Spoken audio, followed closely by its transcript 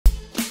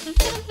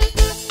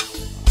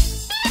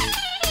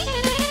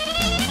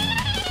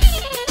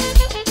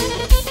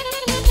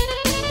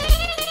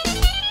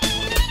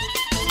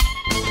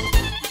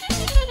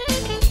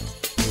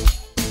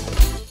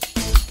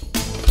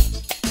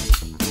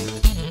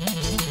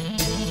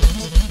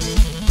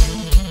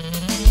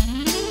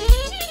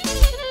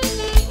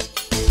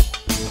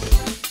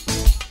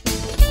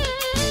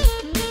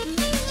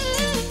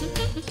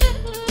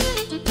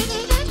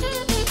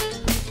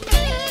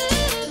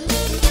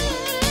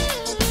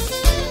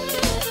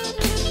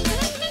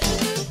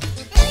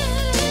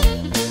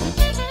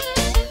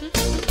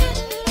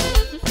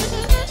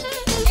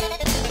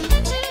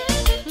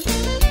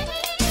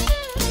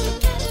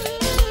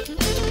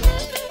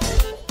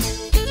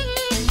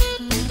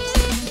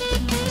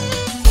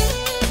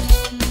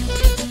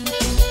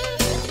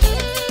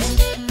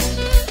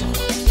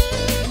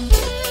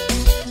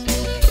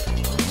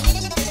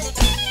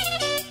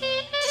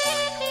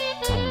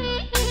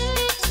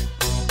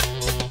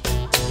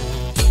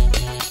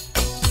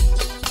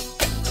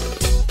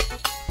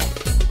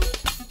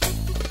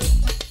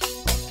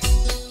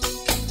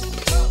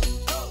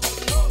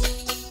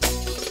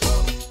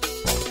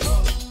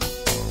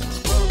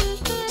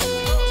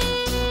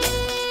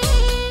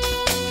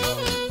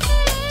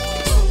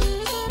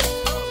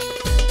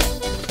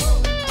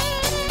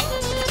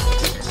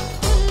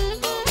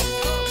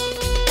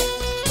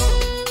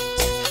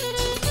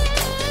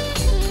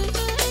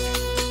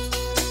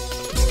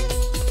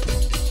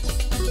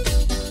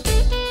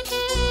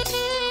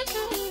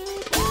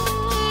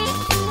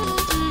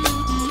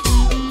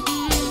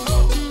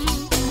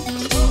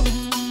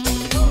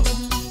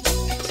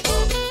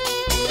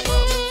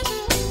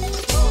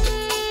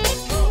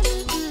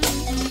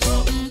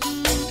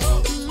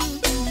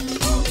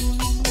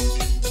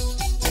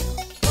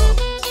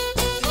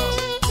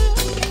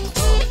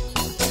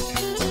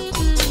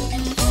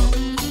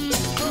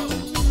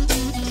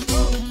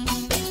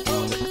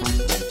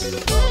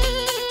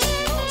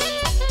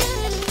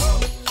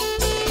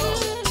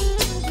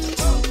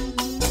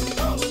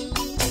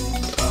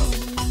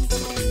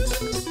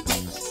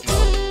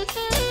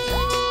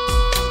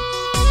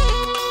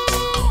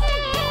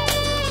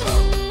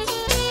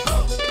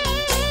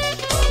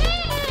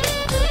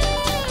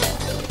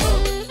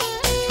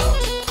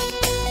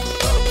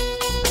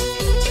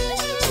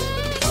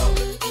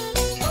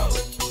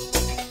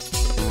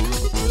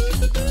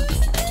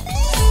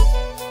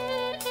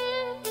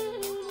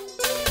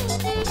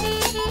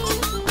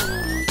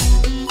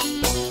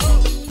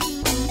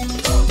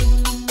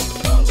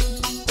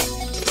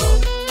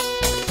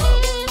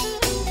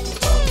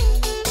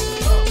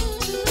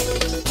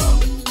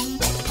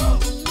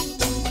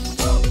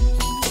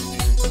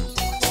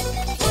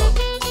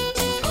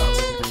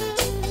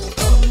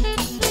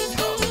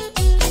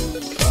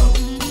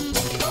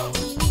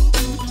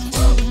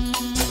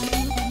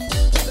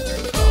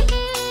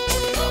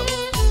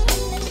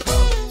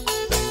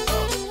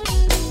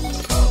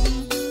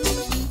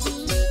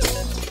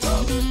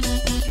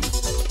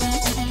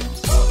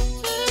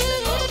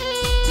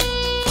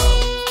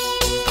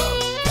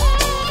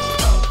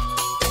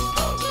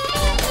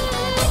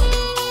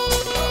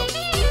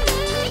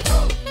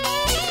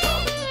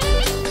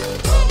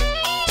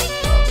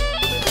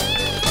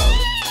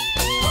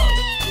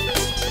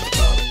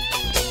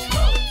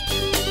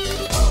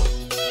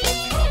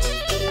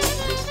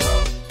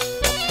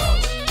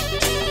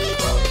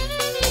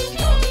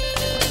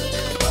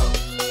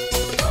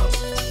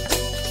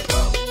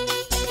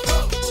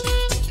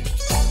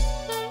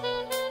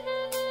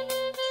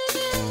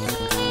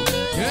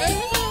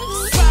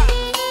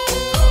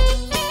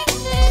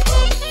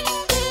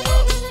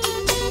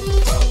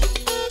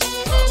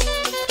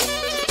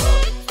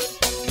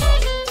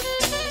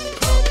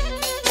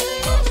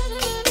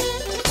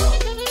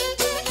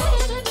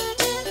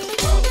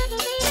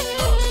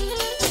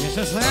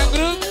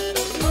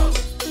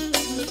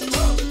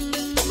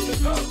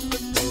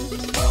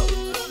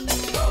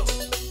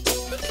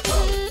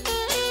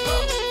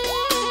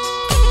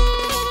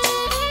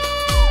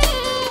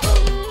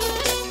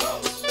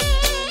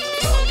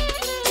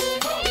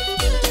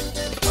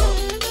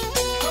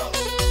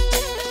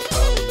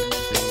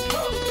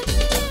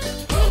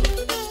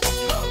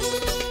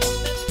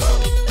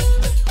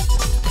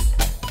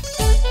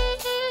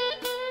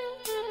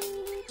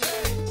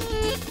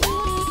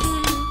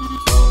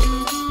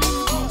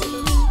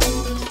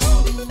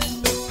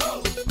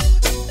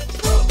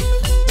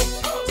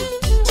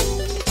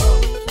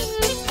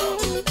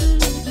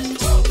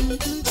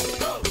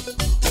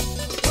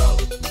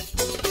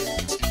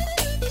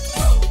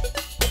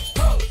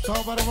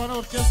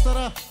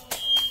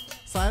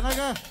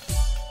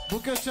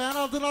Bu köşeğin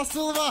adı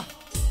nasıl var?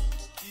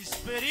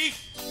 İsperih.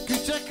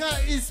 Küçeka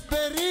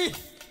İsperih.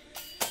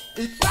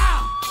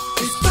 İtta.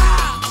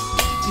 İsta.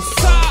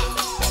 İsta.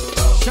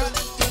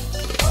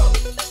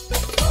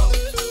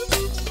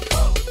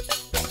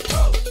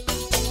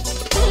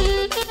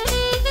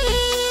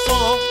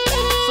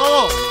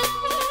 Solo.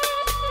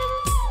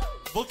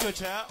 Bu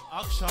köçeğe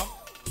akşam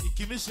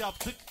ikimiz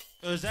yaptık.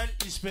 Özel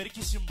İsperih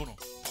isim bunu.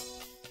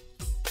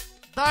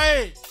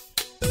 Dayı.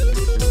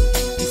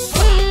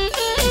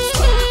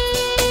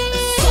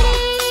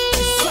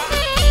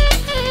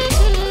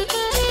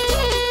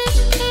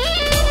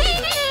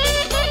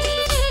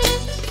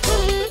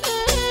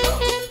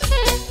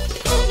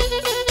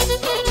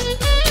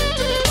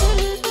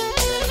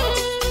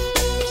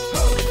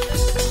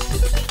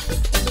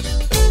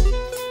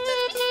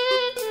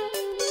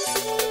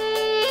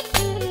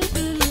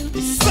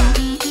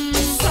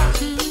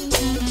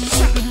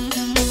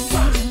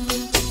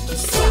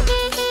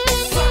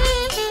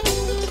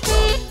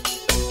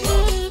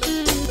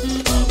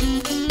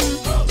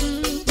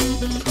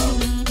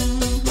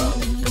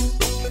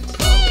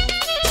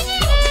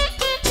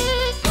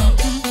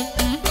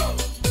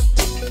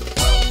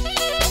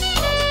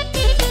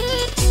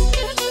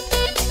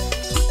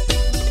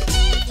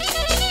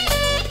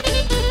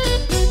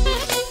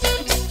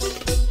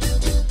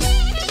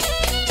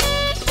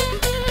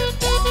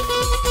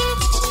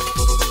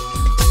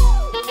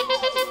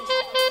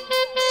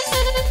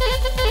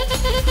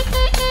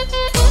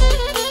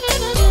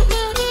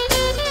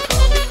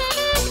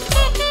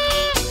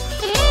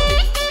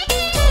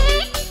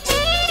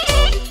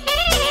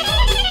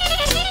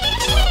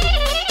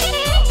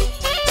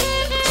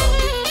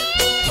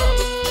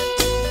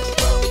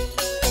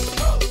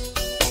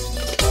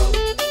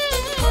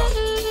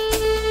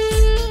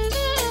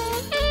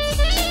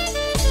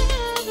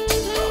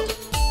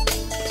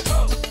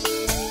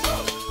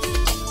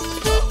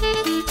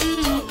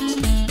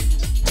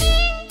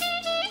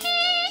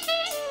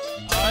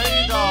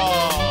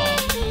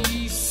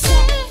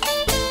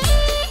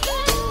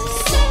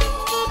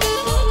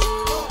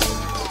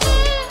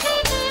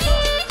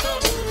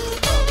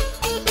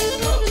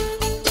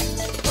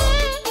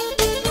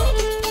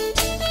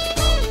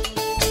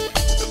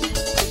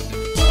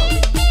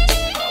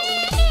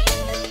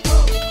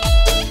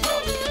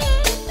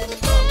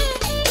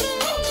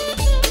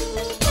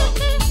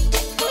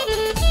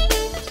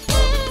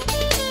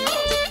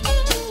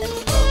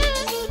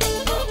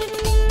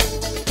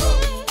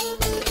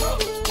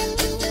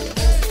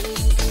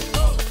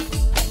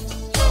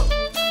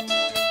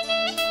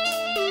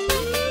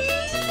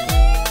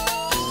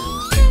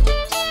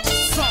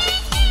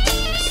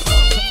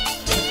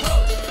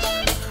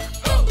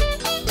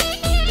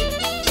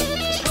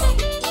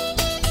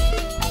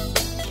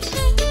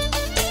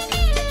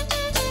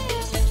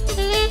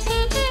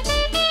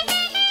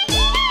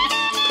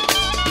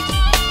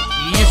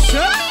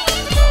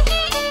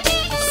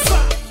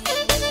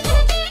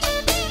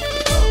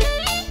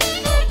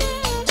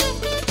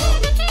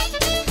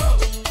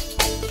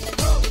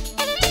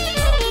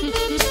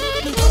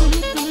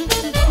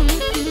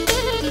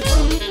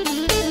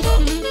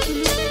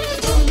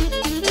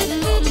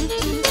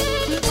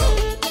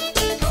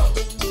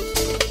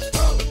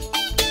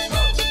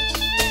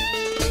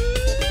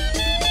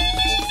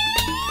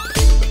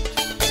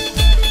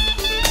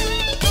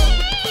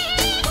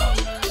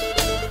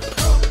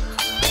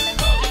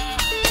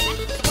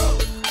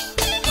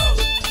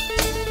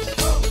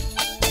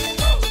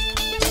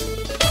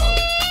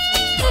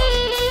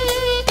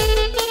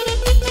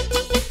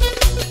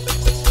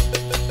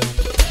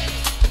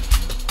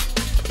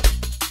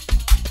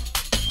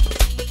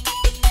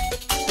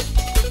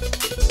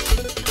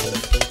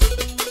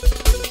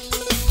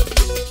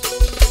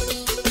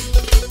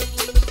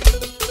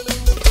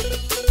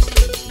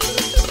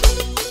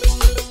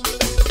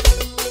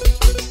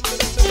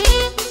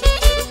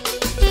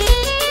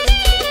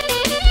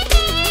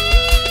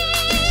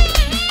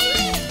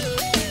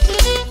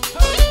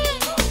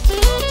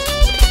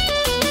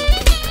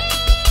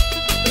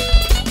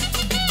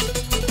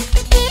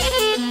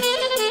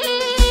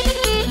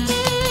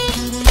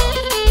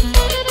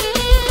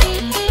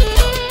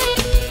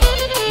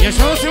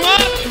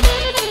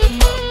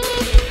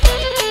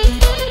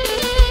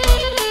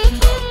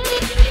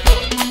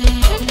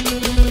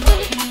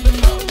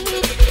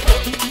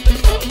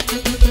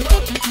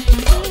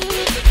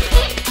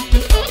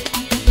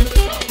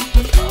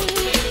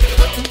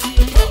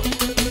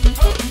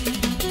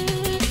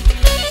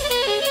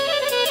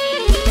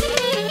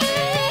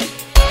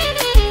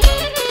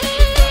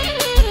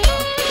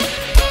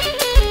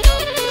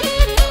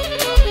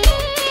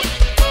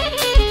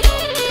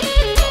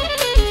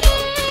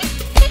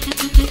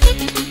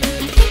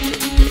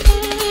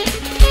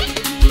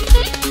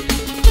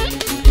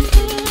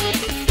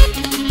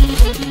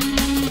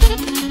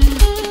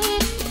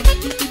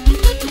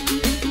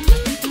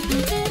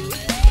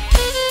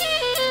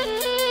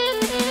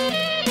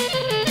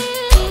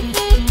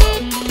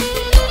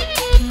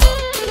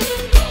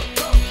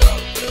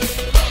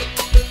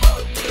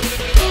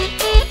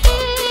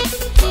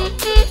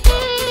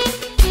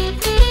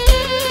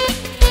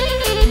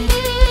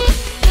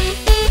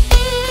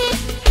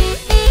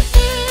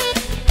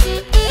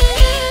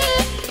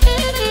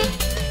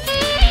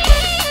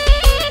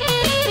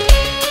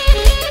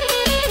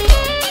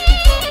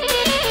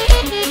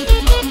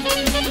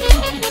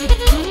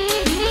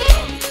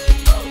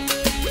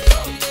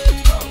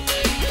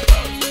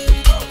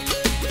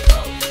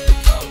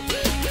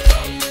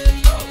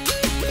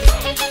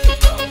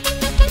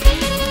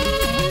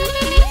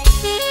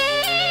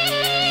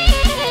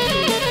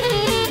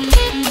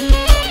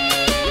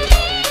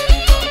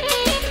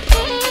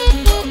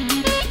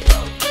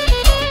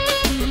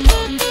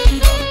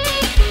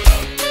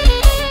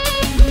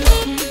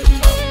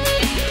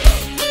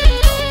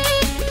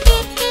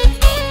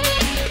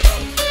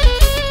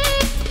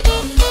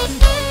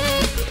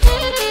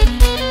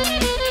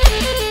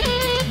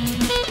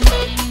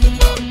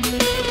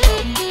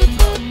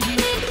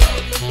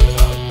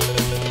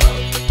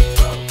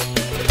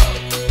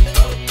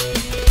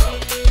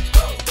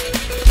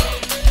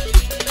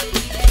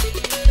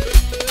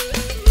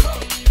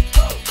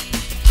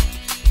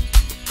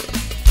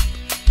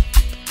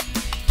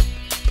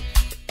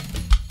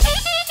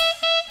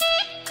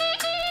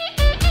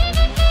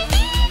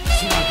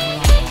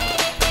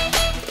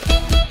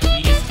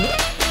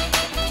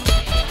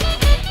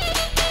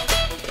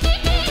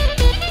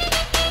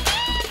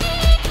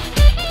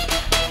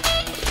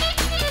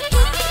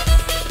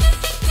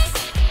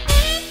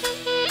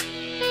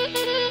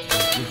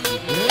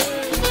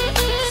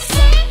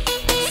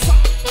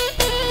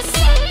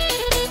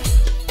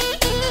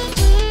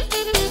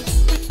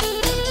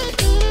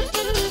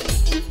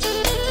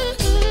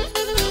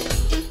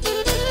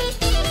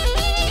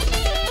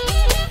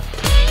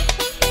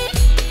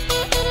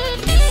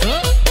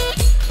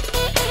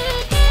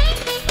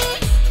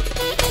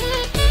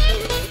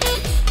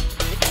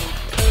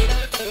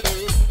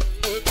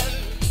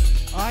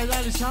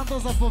 to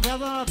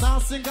zapowiada na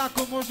dancing,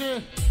 ako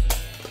może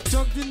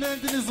ciąg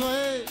dinendini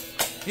zvoje.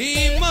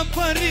 Ima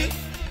pari,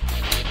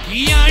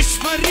 yash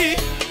pari,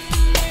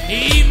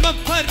 ima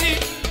pari,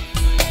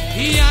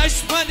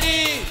 yash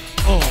pari.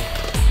 Oh,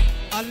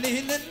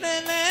 Ali le le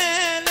le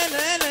le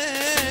le le,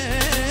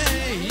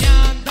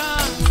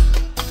 yandan,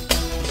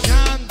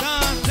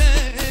 yandan le,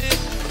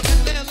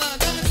 le la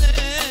le le.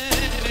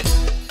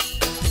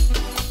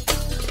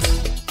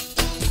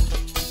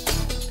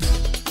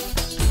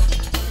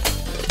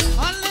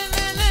 Ali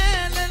le le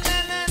le le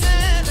le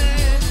le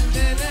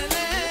le le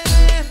le.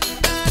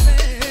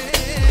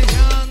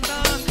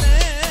 Yandan le,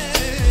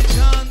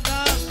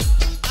 yandan,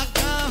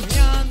 akam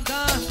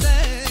yandan le.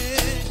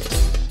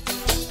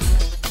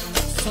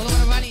 Solo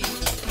Barbani.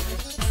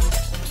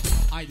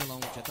 Haydi lan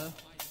uçata.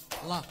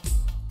 La.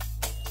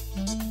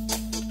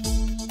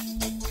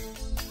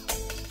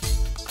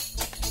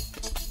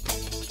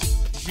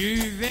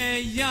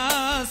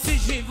 Живея си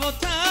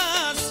живота,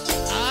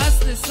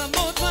 аз не съм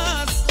от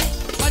вас.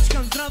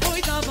 Пачкам здраво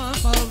и давам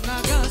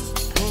пълна газ.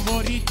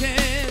 Говорите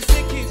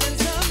всеки ден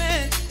за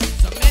мен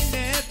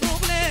не е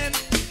проблем.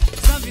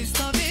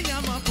 Завистта ви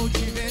няма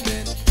почивен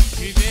ден.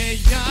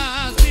 Живея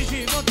си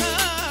живота,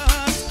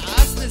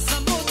 аз не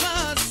съм от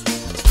вас.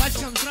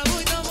 Пачкам здраво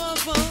и давам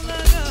пълна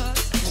газ.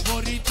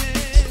 Говорите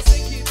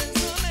всеки ден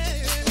за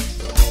мен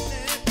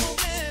не е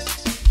проблем.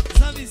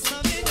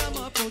 Завистта ви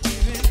няма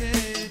почивен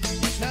ден.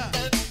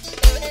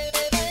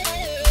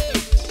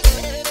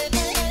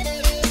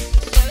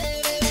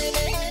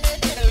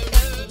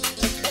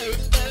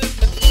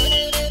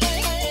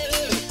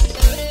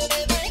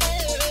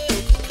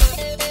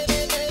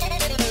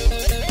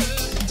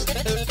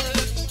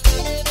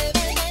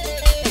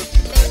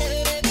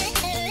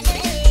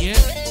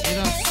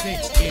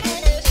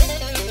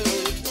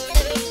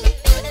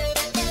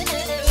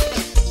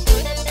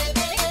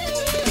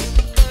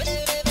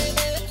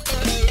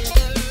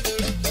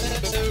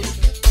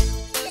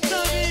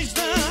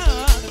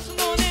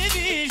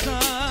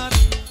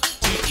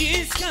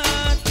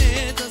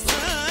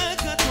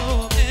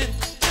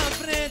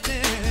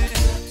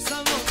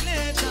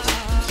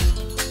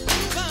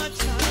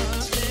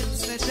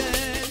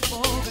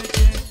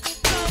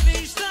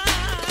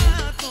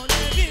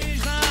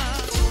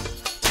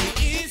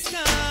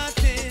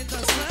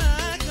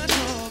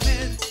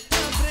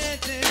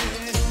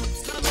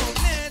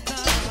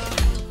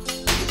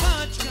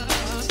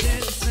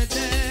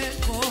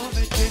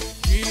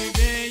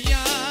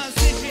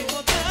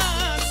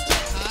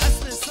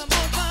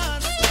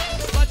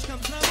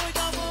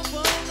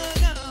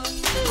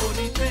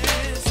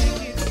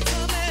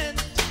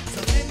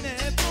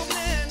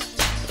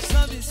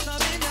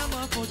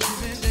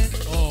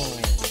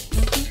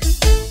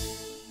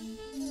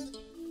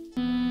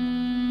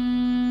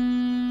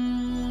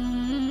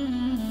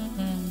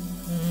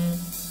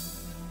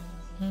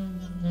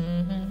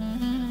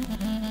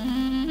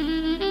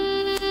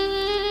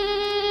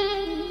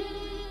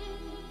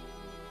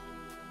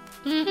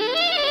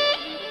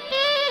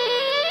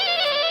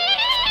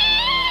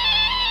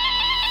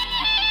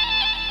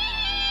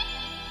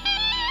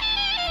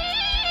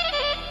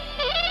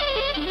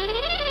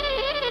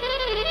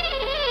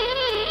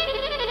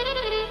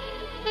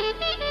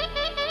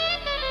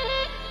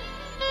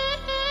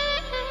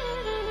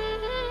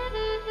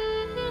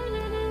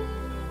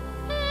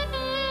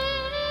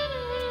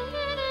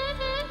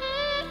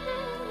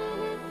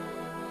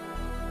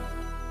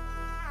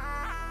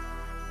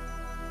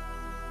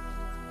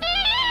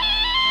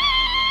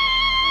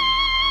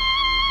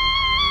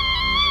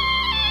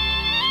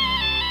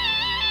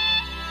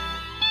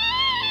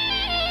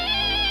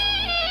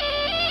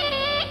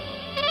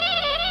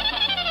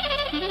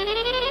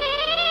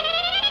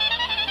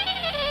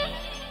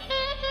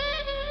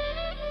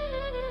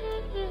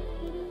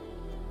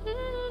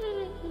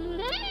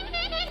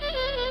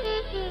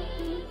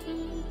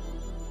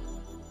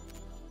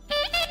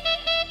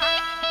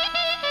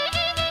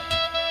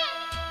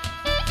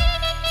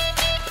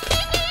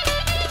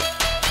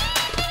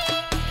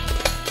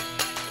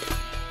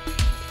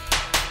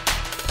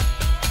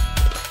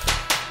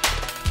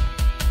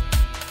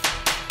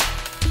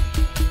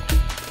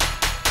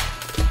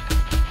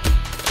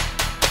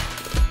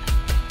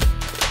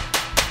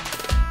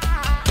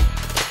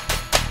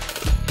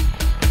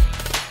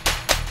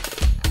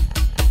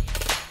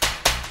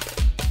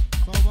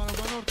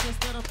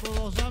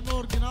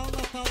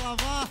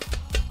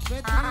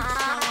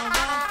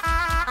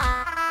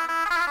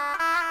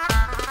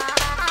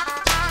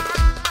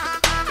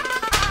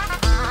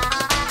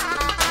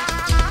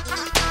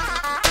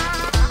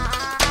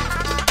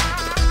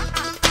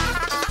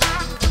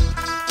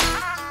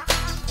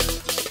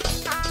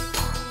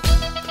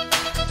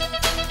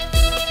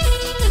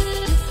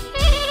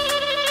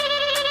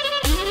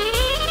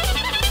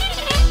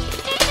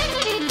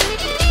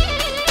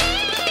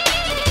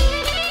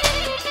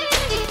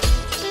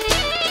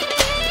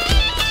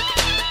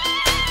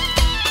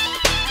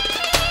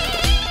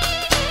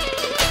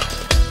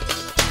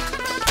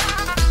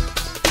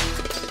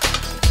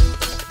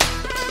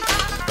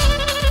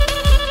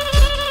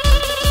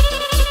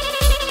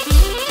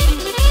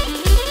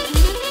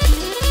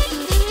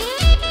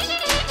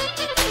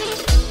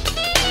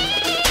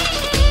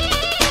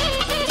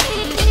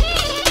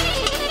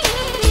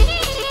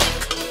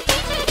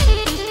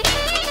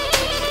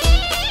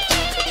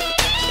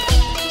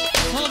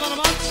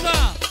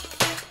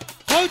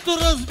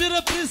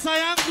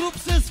 Sayan Grup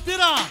se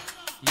spira.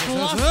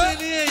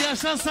 Klasenie,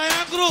 Yaşa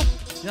Sayan Grup.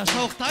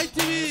 Yaşa Oktay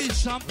TV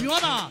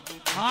şampiyona.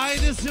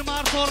 Haydi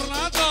Simar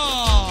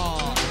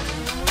Tornado.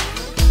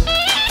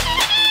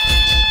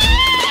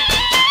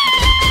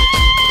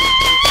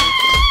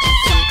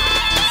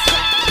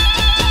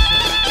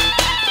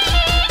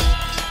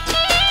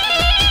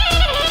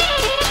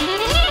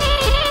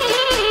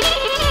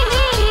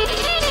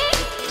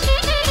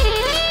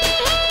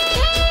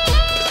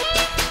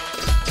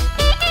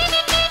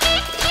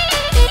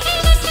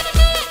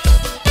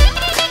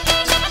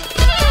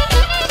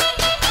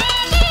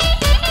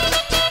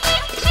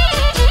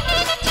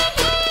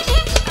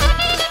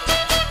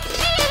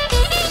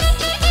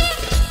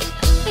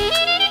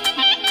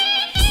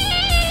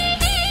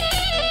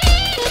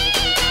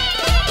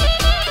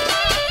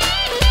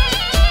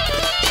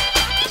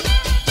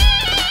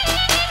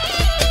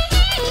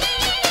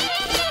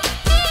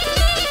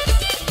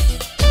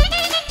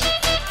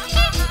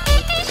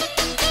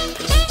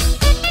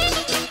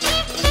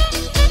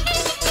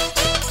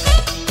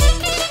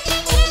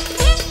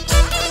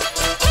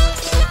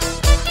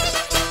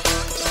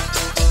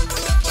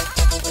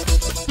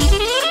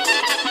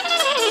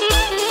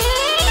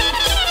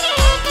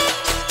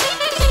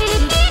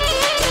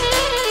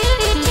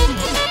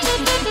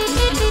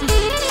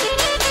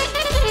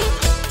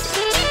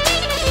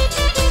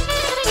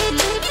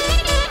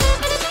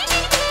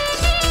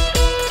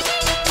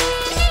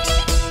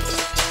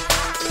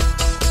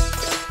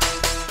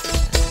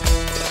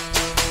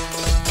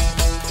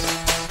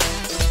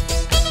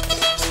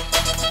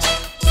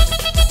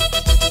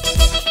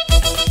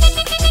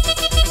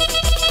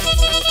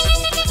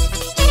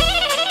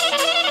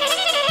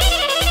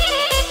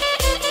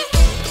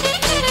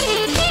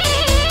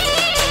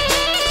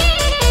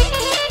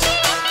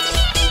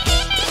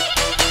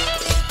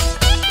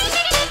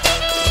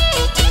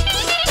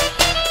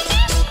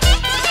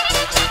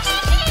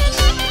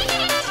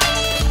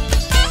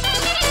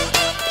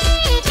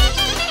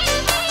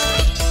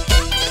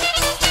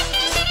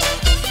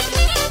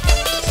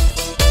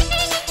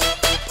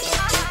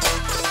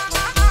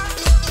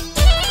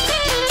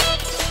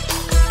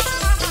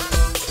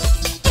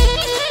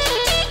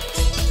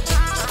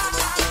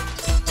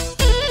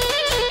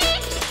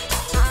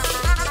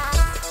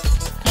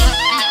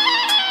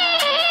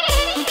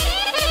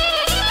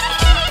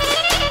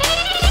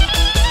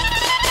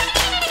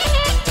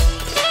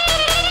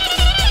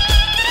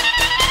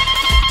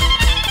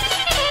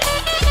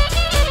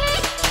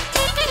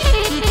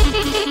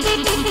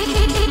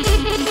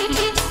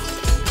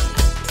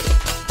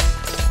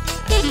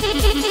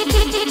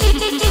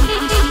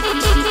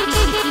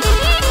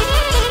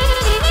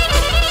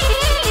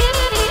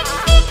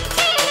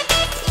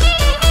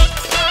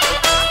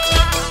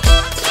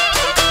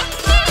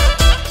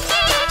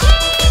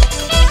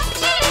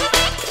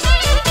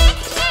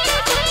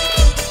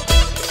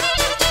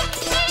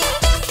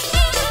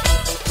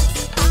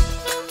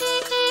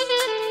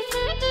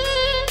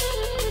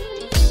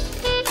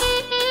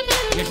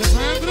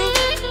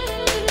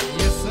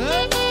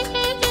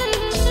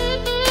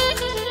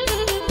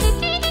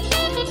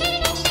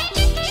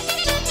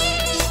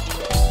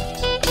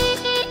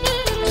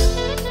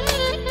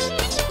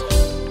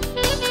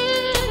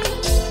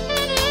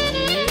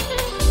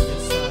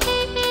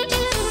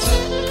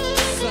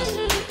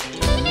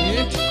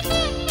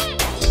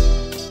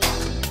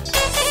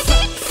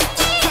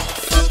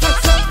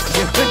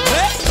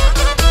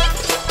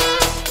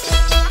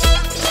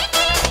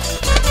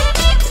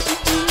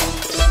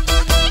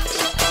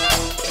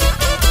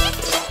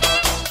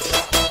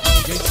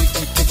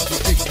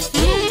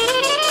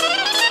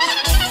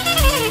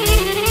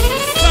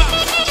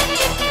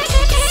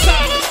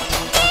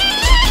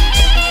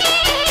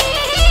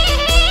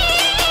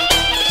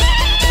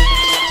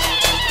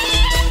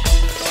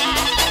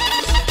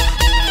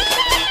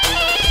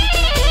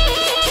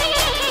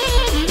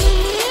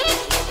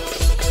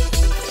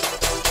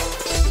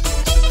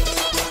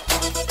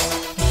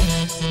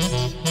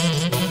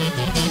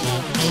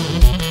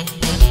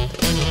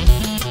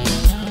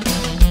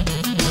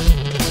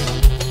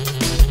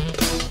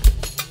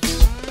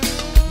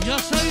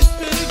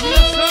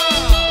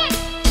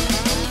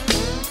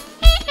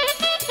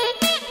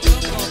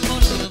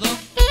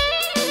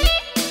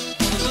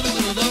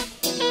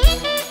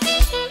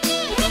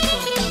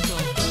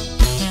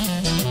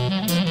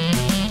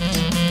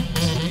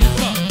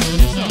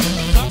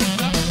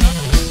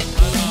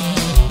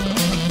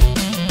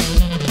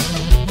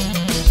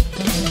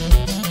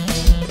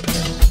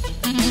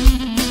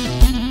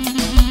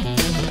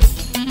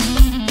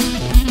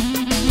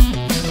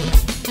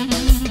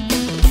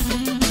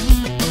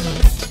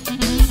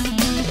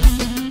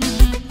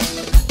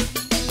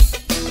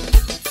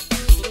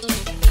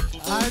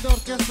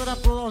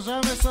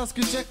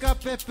 Skıçeka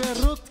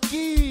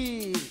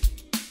peperutki.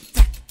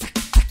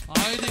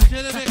 Haydi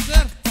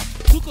kelebekler.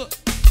 Tuku.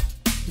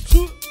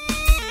 Su.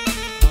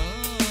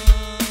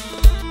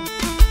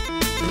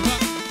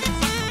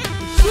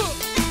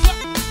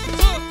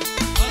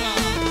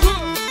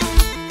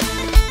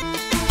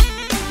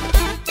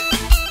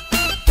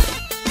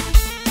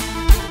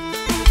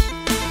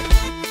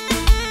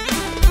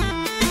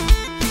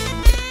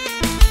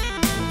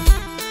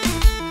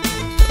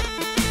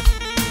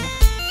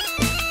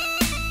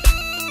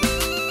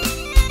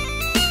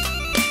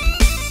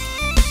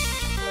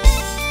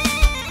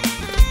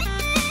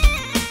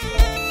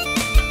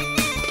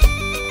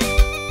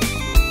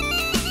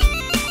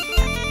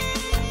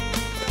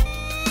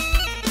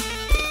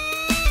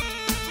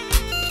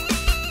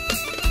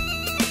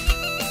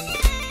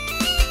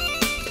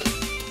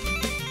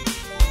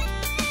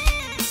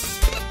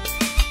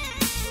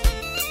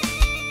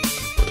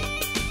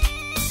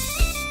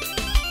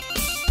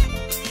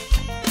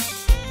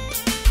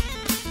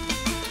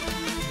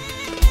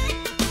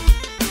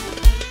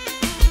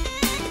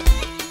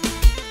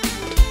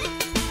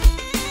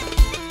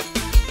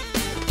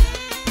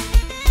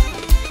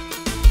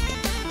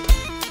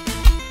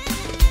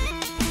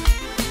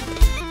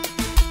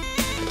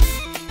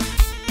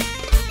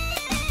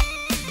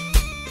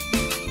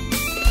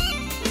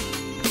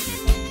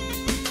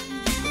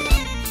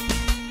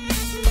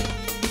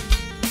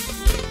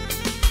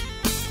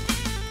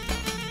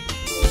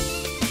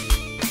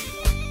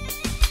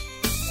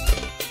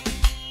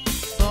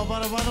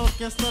 Karavan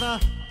Orkestra.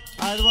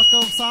 Haydi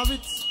bakalım Sabit.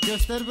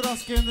 Göster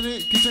biraz kendini.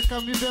 Küçük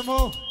bir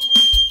bemol.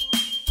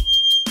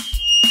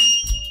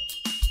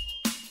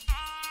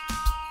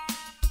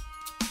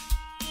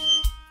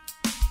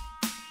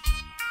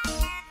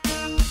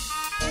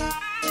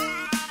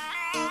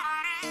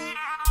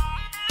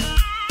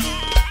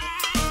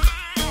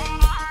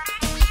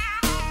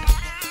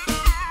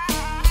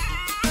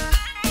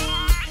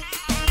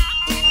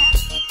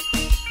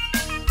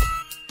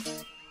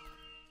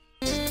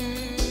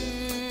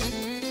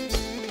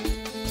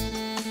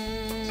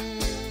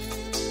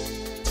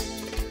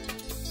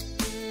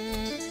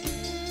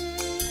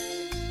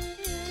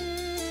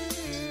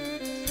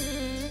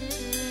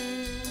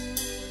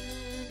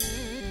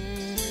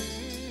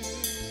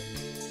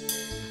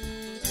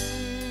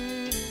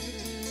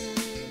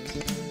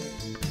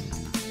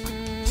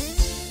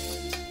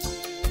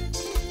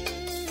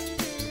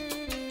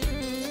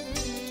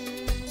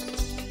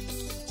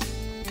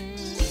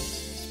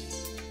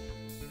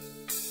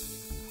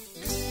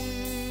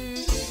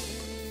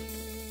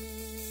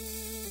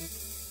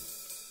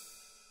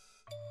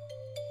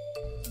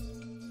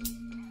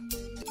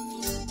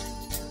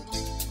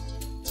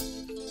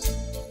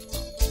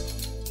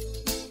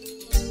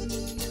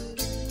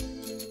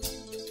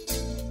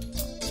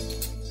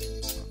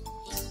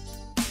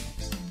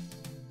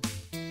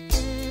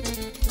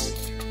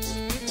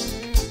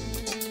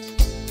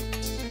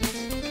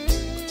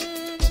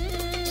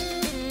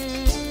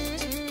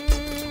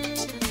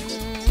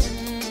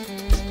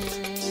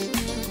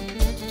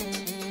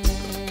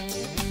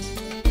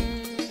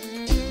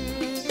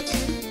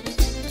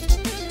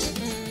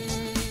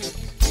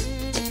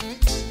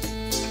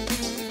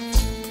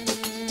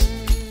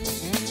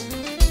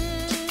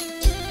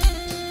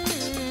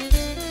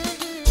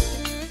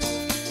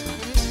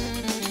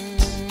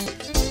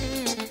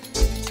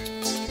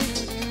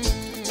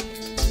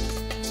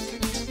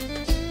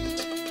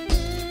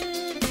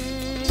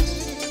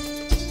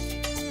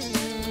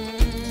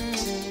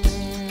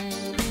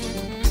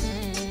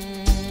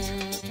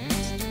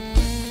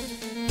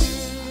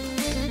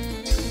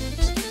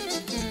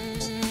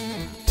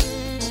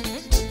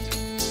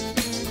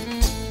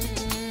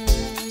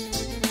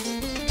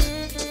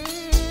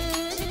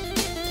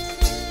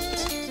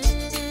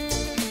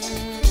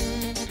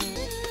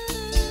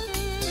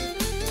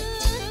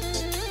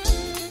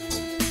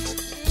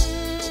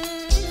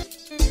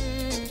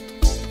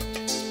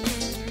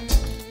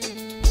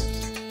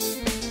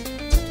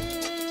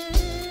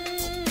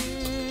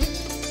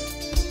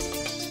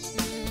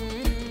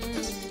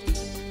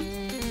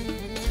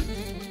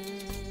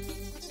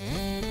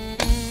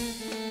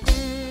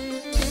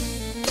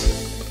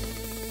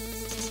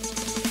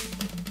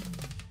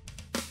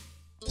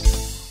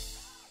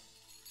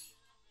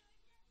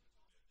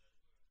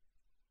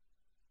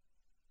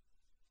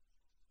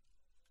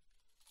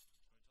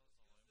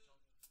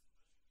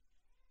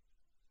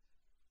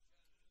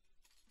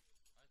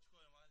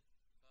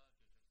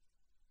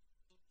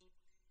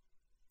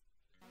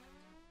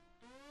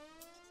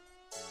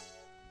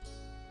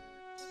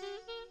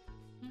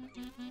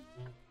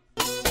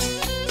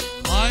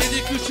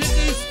 Haydi küçük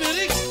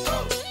İsperih.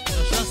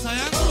 Yaşa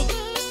sayan grup.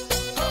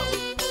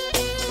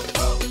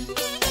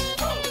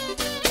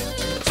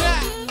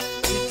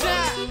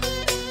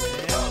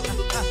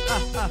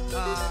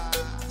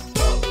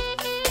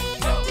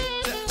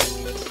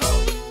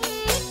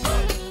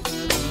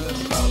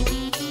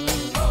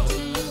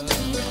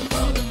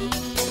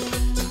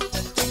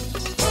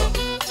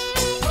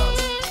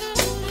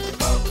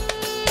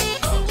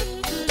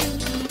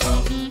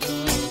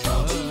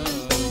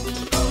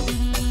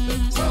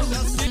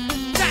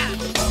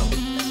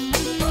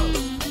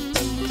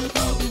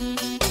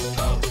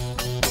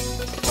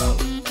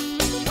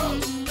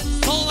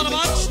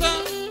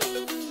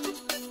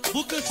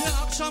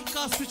 Akşam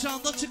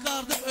Kaspiçan'da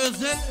çıkardık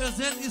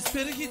özel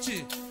İsperih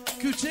için.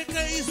 Küçük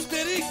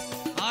İsperih.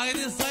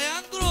 Haydi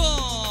sayan grup.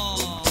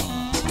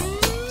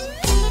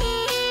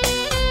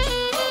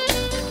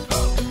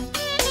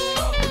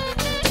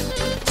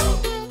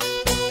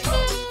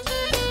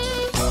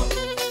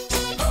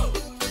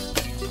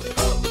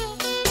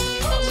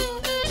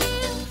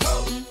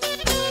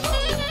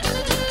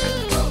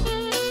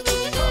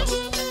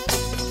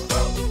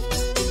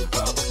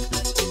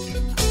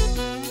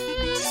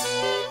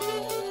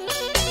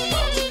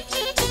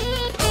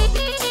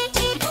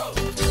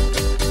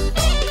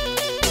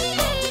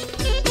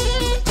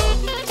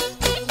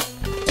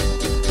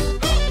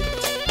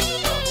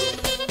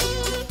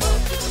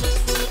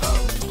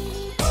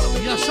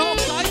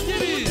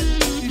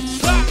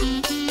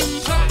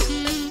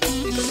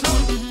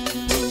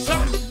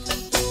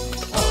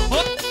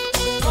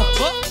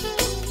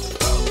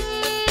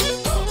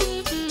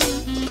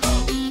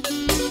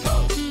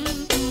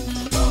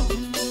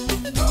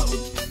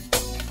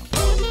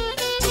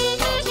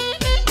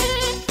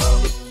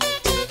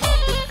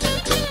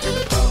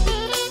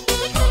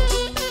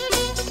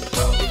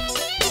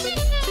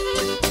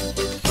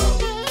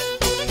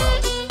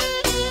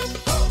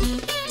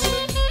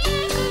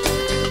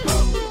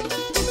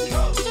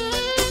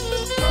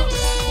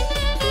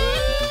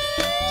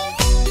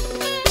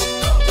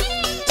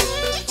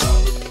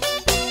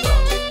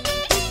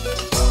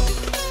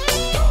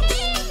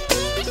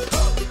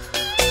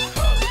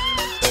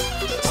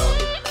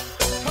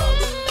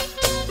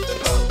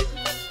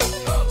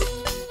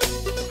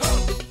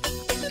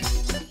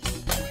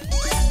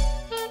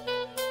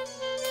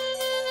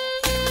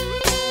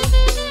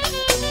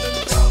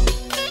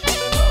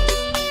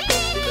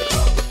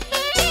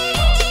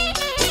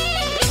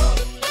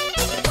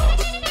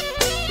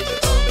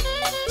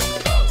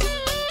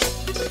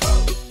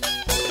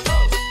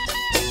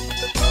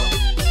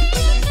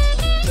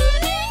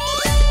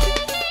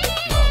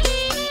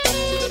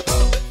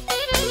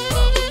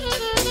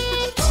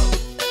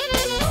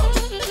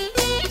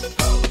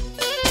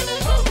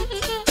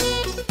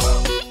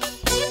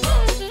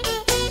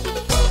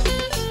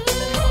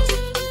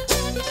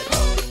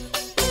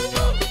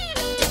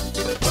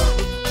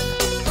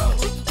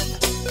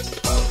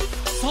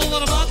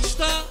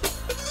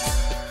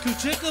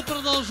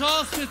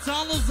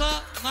 специално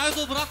за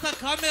най-добрата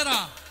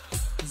камера,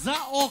 за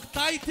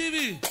Oktay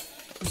TV,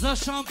 за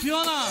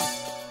шампиона,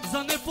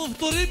 за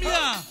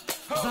неповторимия,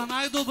 за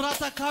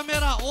най-добрата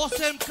камера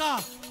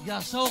 8K.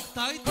 Яша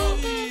Oktay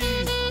TV.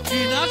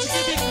 Иначе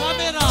би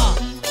камера.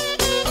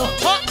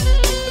 Оха!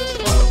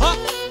 Оха!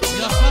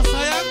 Яша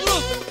Саян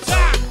Груп.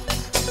 Са!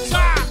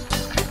 Са!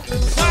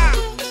 Са!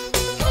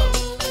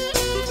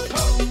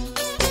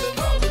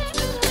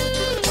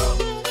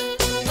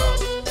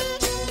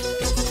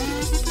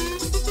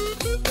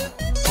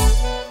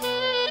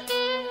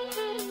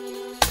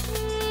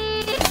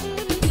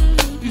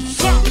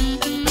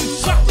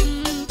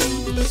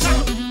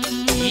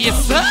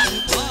 Yes, sir.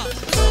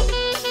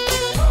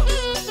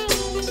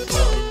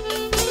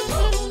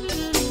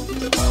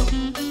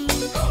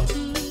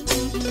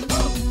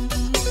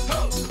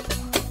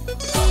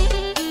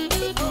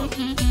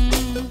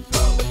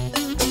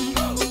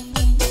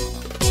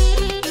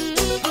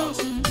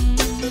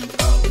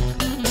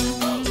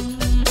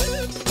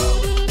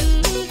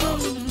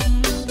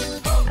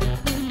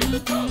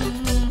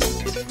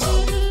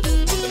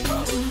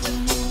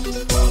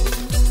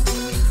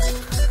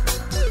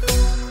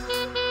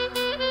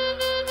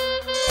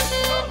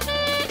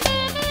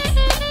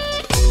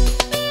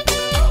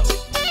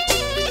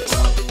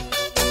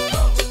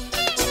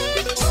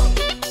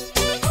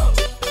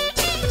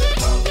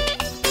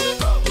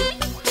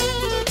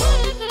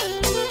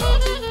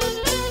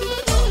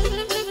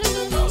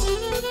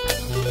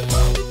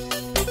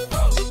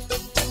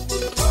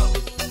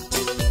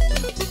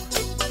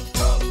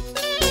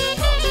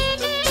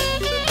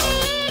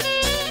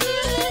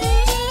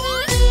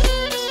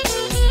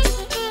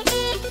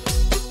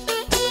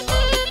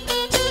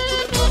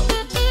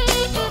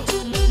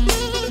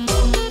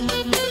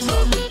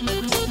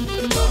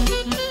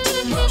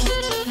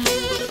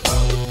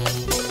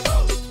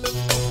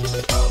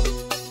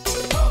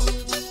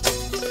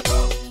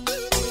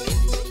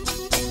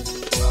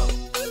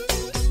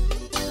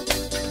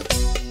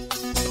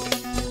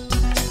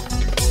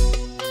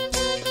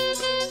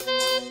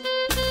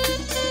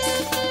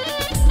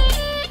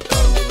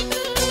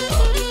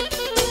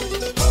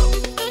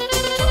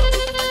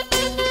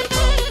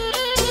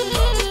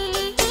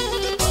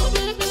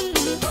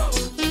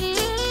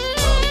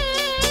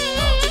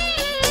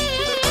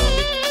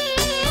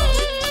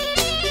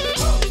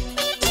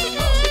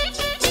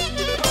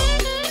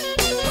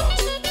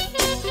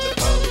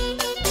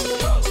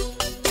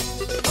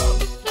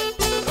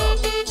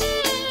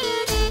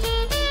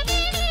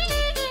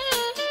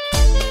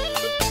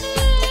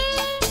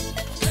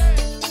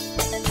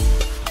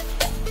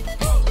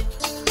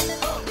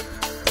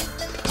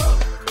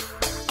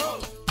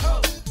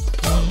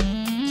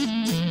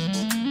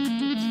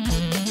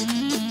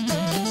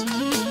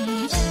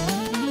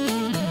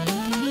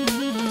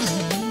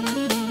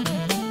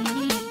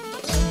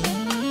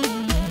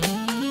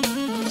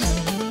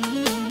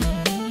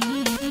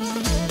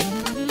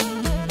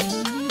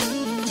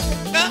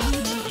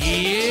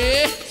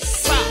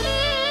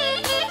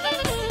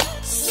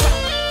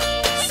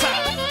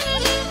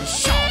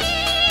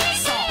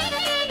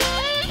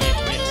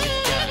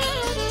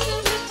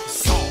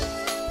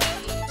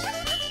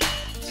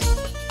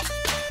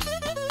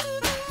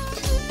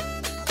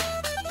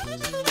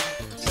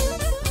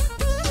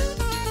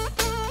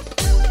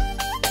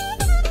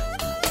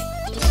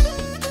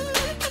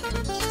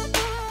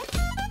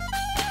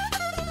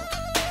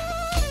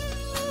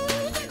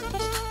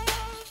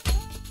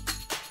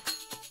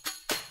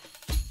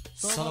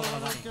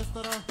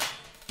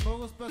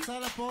 Много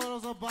специален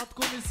поздрав за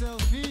батко ми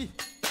селфи.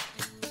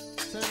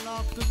 Се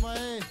наптима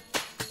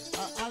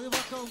Hadi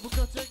bakalım bu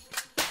köçek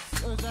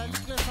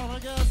özellikle sana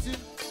gelsin.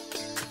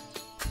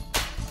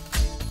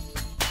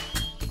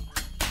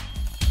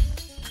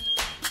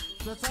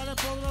 Специален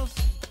поздрав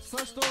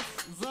също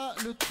за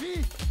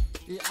Лютви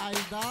и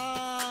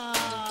Айдар.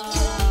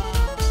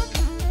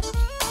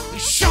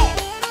 Шоу!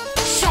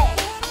 Шоу!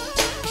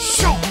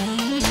 Шоу!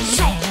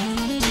 Шоу!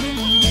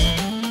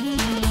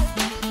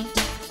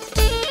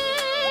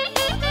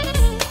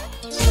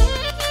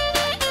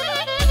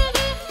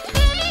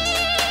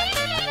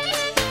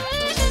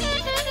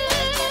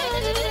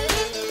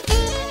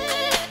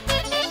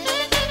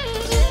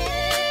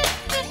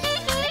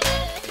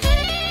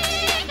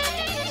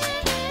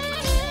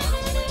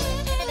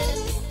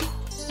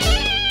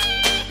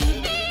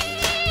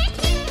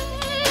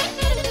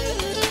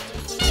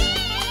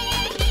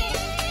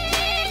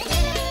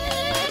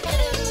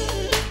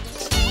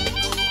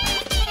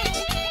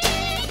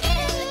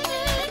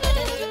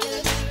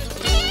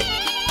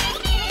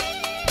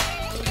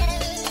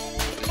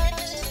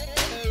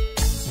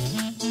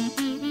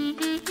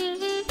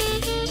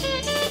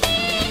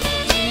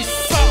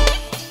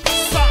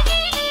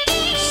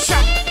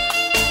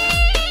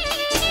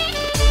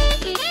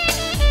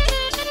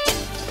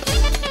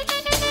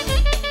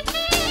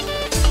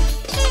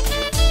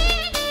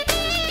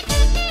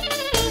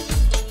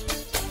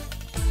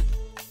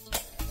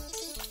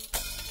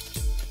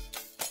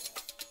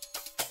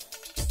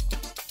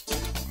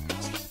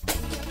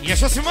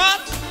 Yaşasın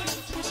var.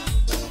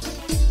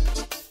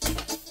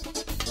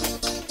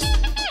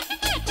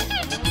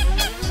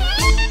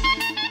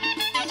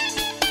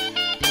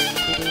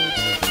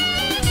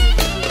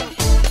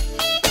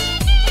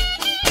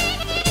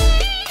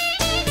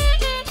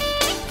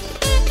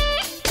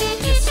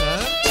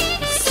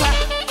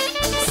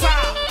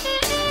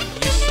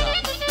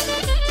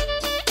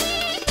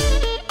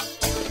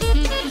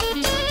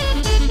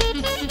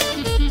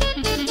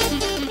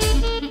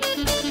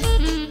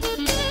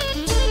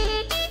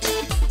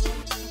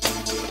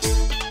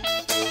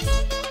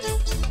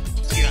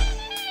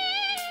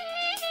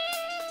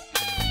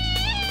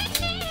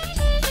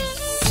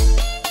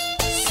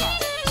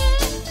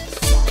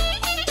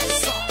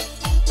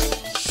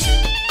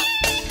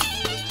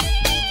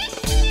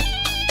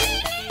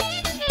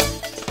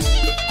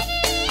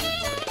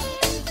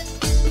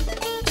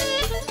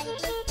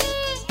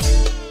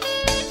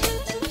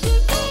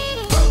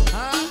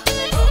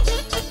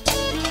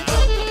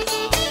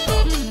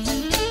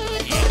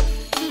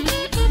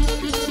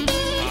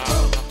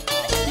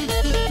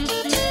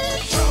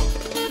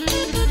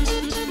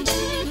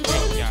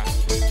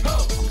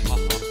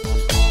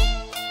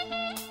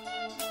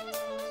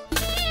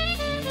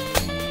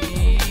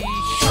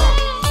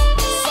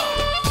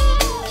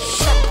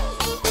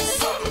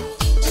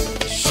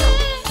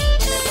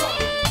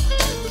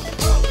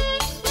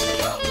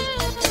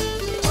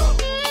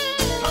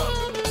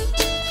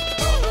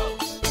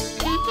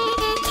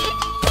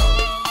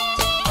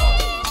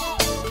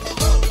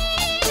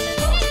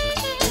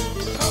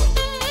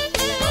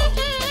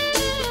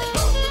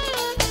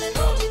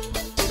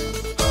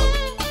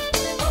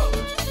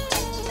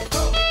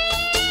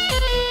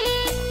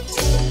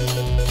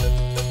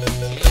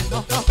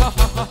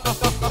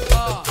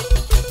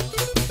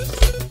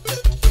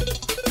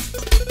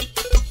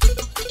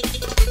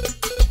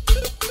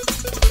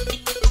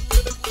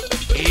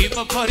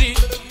 Ima pari,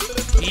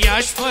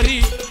 yash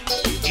pari,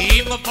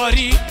 ima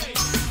pari,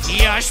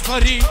 yash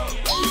pari,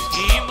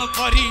 ima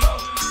pari,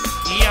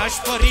 yash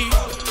pari,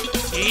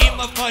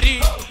 ima pari,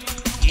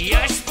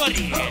 yash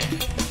pari.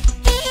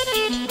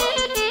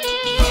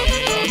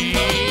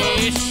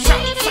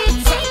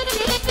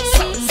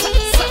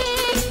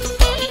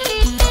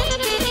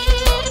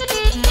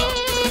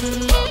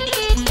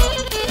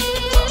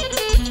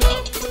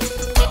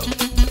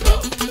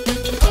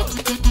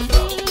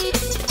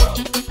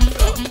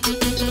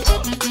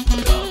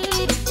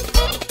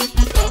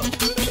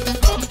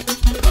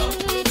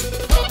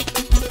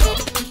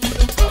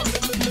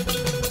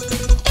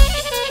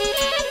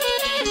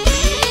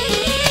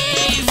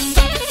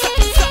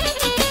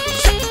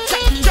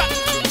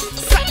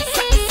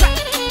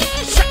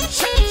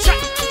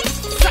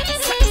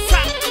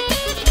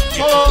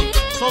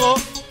 Solo.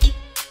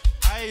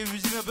 Ay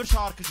bizim öbür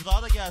şarkıcı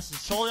daha da gelsin.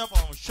 Şov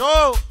yapalım.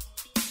 Şov.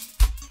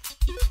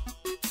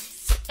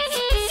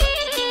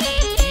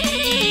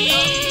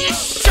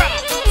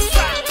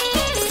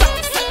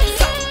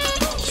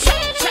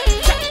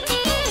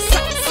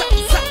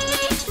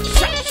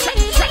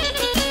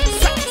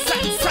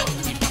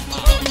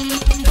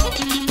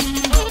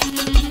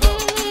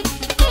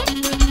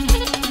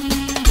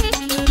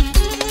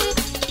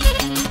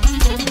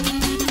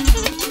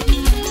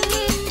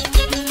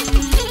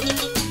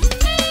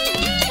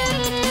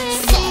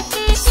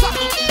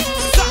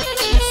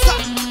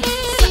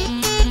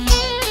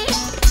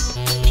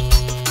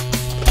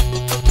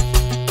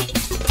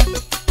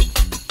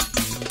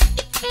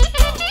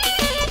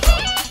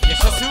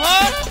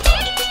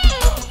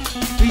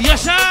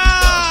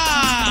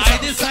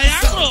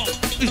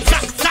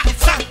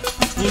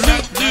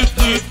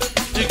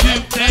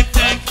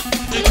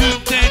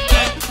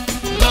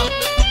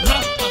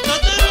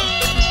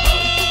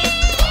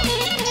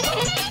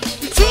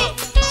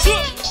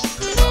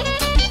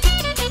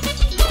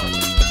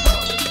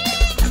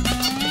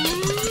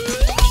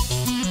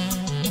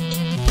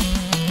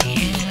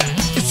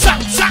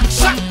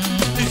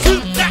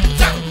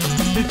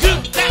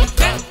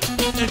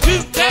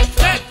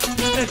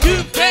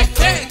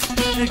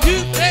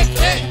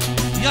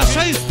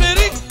 Yaşa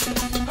Isperih!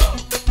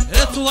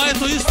 Това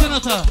ето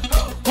истината!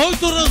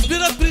 Който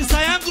разбира при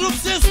Саян Груп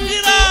се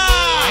спира!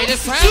 Айде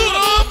Саян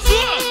Груп!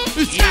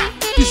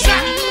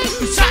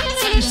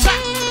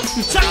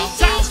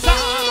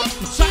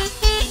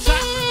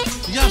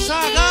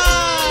 Яшага!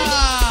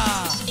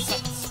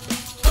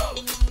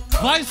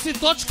 20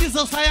 точки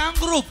за Саян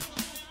Груп!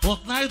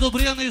 От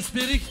най-добрия на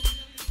Isperih!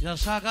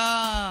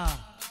 Яшага!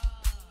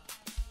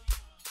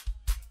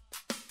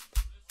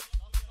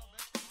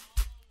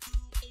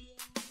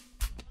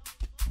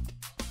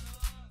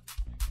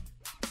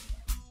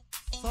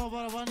 Само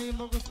барабани и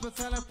много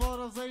специален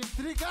поздрав за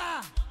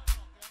интрига!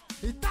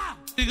 И та!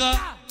 Интрига!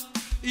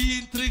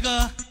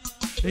 Интрига!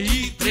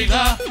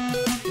 Интрига!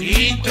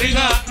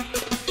 Интрига!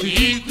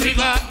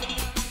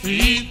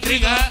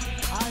 Интриga!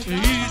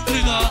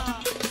 Intriga!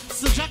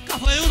 Sıcak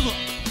kafaya vurdu!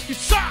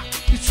 İsa!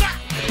 İsa!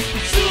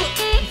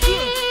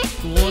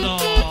 Ola!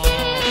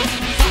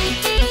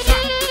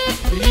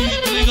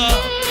 Intriga!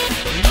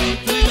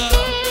 Intriga!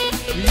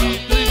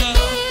 Intriga!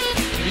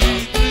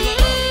 Intriga!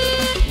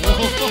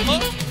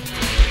 Ohohoho!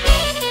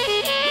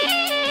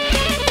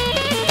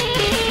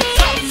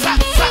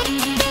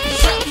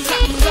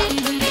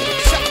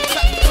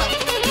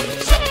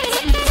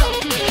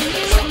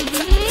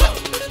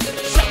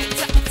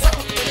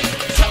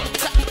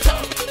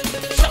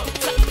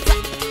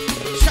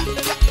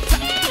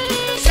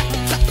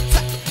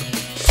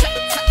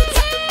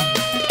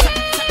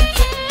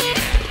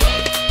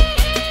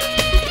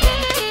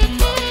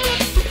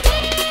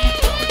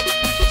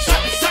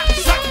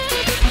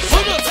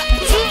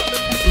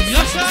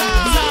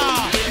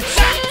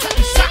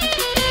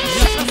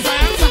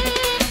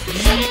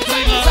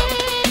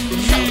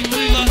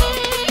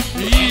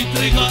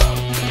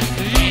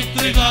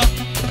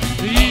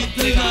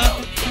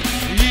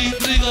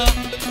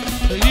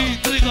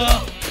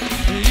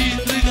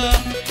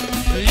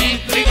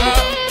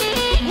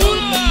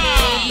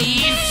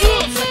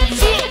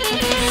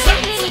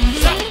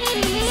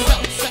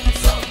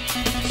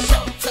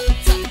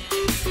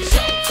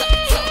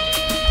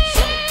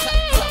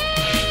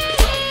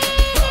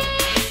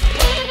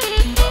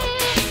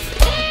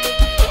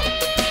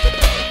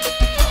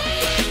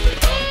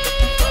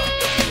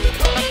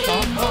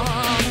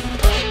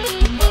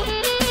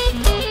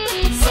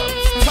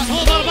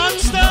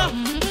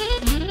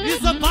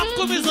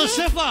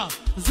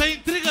 За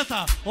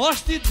интригата.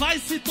 Още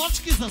 20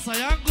 точки за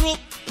Саян Груп.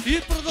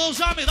 И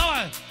продължаваме.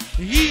 Давай.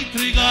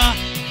 Интрига.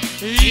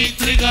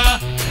 Интрига.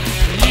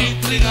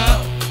 Интрига.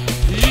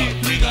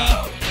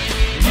 Интрига.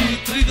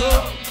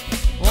 Интрига.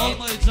 All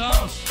my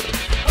jams.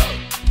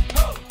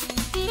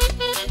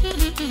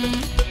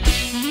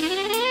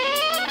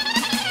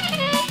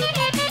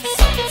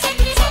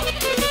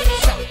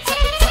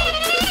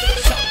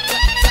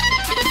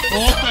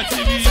 Oktay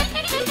TV.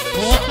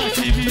 Oktay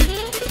TV.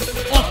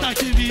 Oktay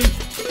TV.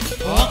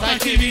 Oktay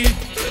TV,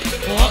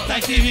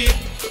 Oktay TV,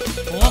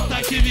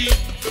 Oktay TV,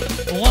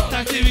 Oktay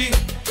Oktay TV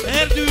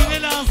her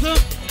düğüne lazım.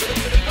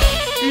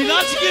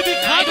 İlaç gibi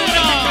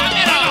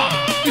kamera.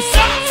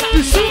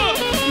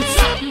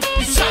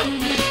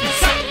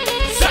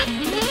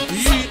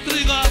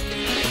 İntriga,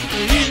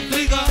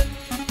 intriga,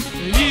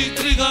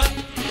 intriga,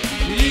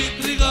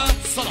 intriga.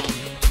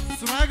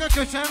 Sunayga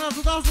köşeğin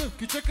adı da alsın.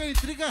 Küçük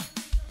intriga.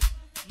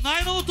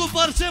 Naynovut'un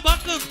parça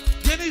bakın.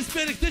 Gene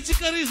İsperih'te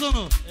çıkarıyız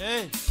onu.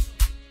 Hey.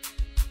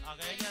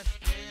 Agaya gelsin.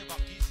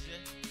 Bakayım size.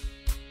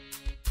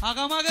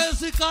 Agama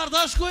gelsin,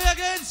 kardeş koya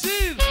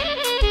gelsin.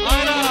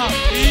 Hayra.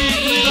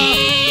 İntriga.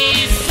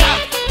 İsa,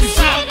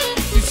 İsa,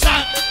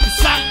 İsa,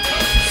 İsa,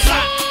 İsa,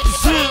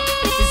 İsa,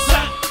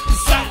 İsa,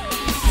 İsa,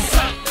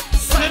 İsa.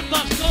 Sen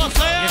başka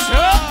olsaya.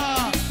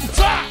 Yaşa.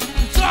 İsa,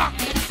 İsa.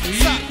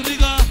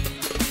 İntriga,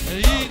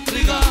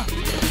 intriga,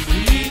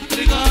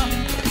 intriga,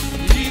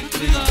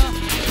 intriga.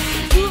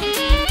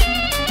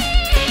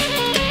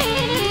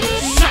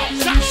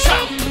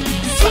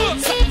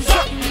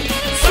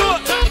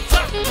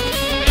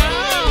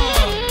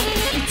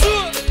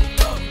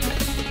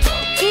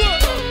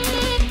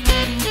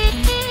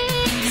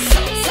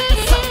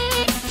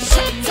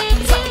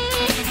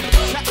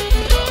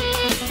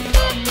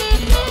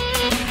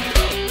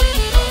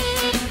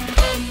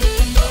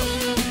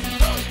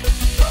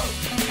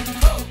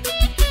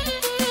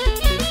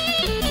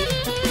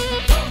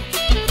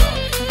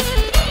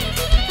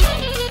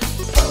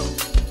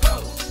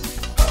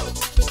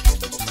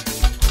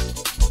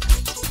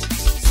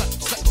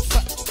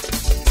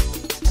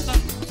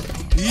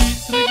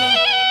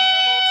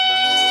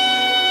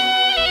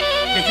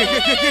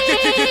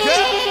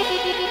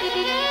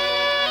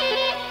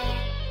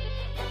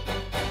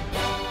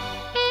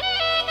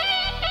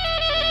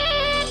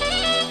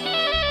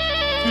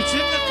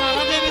 Küçük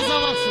Karadeniz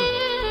havası.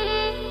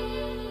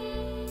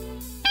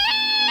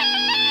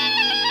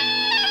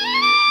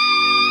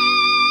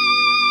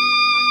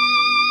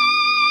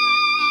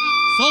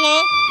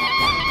 Solo.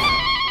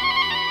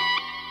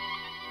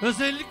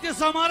 Özellikle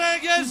Samara'ya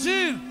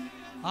gelsin.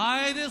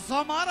 Haydi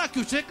Samara,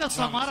 küçük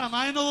Samara,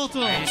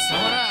 Naynovut'u.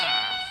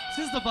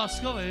 Siz de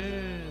başka ve.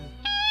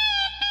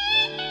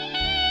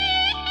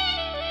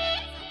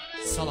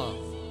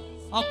 Solo.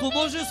 Ако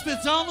може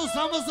специално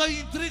само за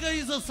интрига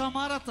и за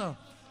Самарата.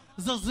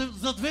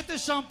 За двете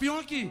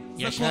шампионки.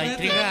 Яша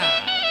интрига.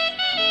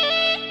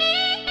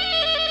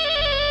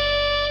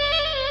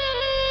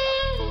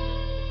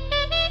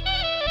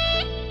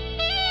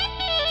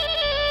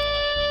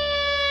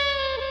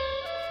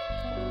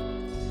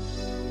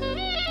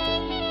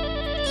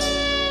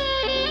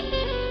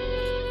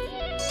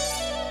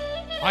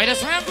 Haydi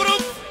Sayan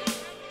grup.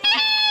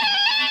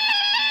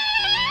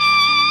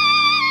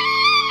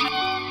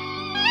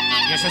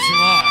 Yaşasın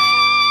var.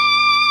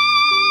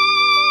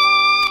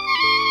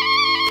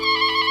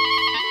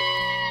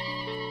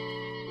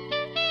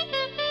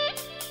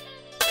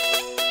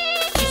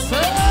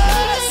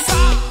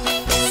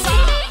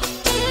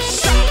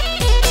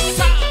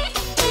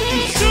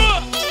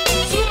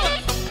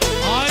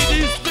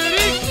 Haydi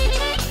İsperih.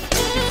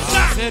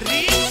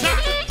 Ozerin.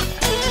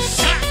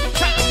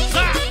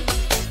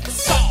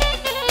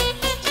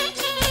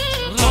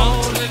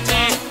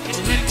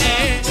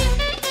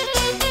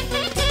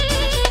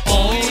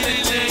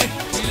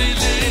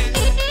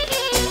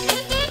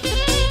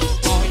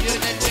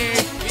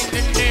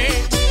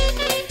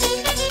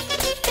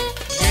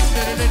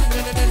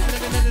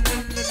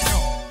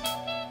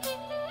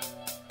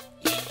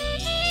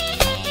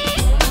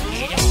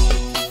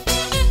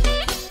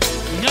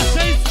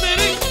 Yaşa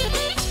İsperih.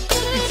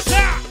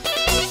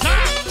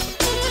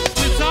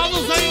 Специално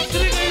за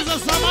интрига и за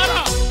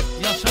Самара.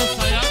 Yaşa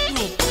Sayan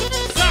grup.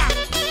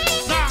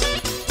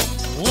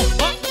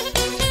 Hoppa.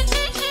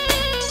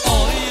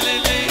 Oy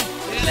lele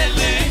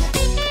lele.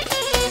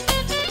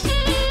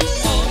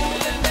 Oy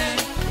lele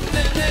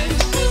lele.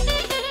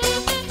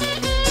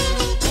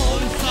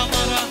 Oy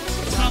Samara,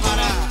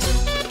 Samara.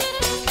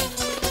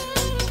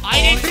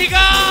 Haydi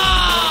intriga.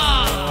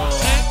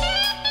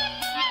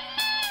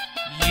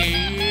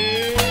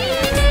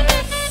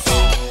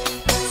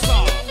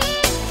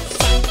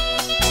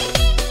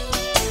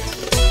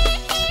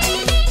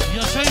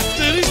 Yaşa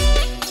İsperih.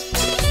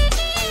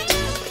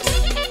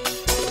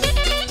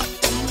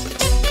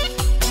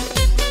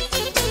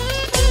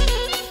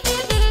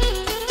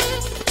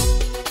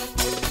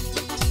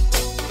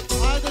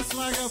 Haydi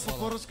Sunayga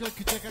Poporuska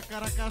küçük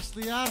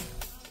Karakaşlı yar.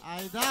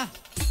 Ayda.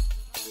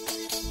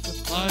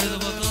 Haydi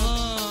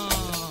bakalım.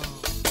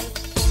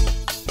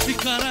 Bir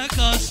kara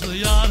kaşlı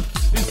yar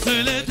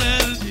söyle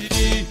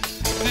derdini.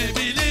 Ne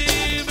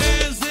bileyim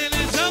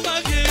ezeli cama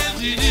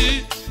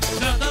geldiğini.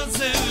 Candan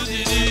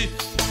sevdiğini,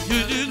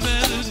 gönül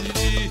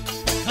verdiğini.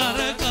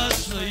 Kara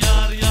kaşlı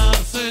yar yar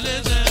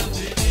söyle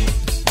derdini.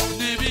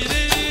 Ne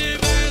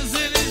bileyim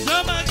ezeli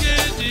cama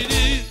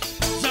geldiğini.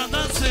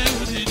 Candan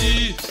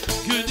sevdiğini,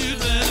 gönül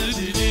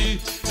verdiğini.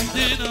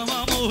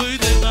 Dinamam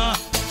uydena,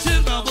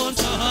 çırna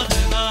borca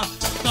dena.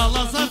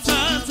 Dalla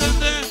saçar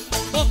sende,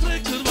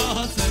 otre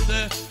kırma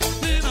sende.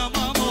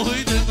 Dinamam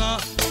uydena,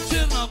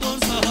 çırna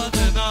borca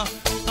dena.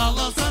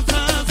 Dalla saçar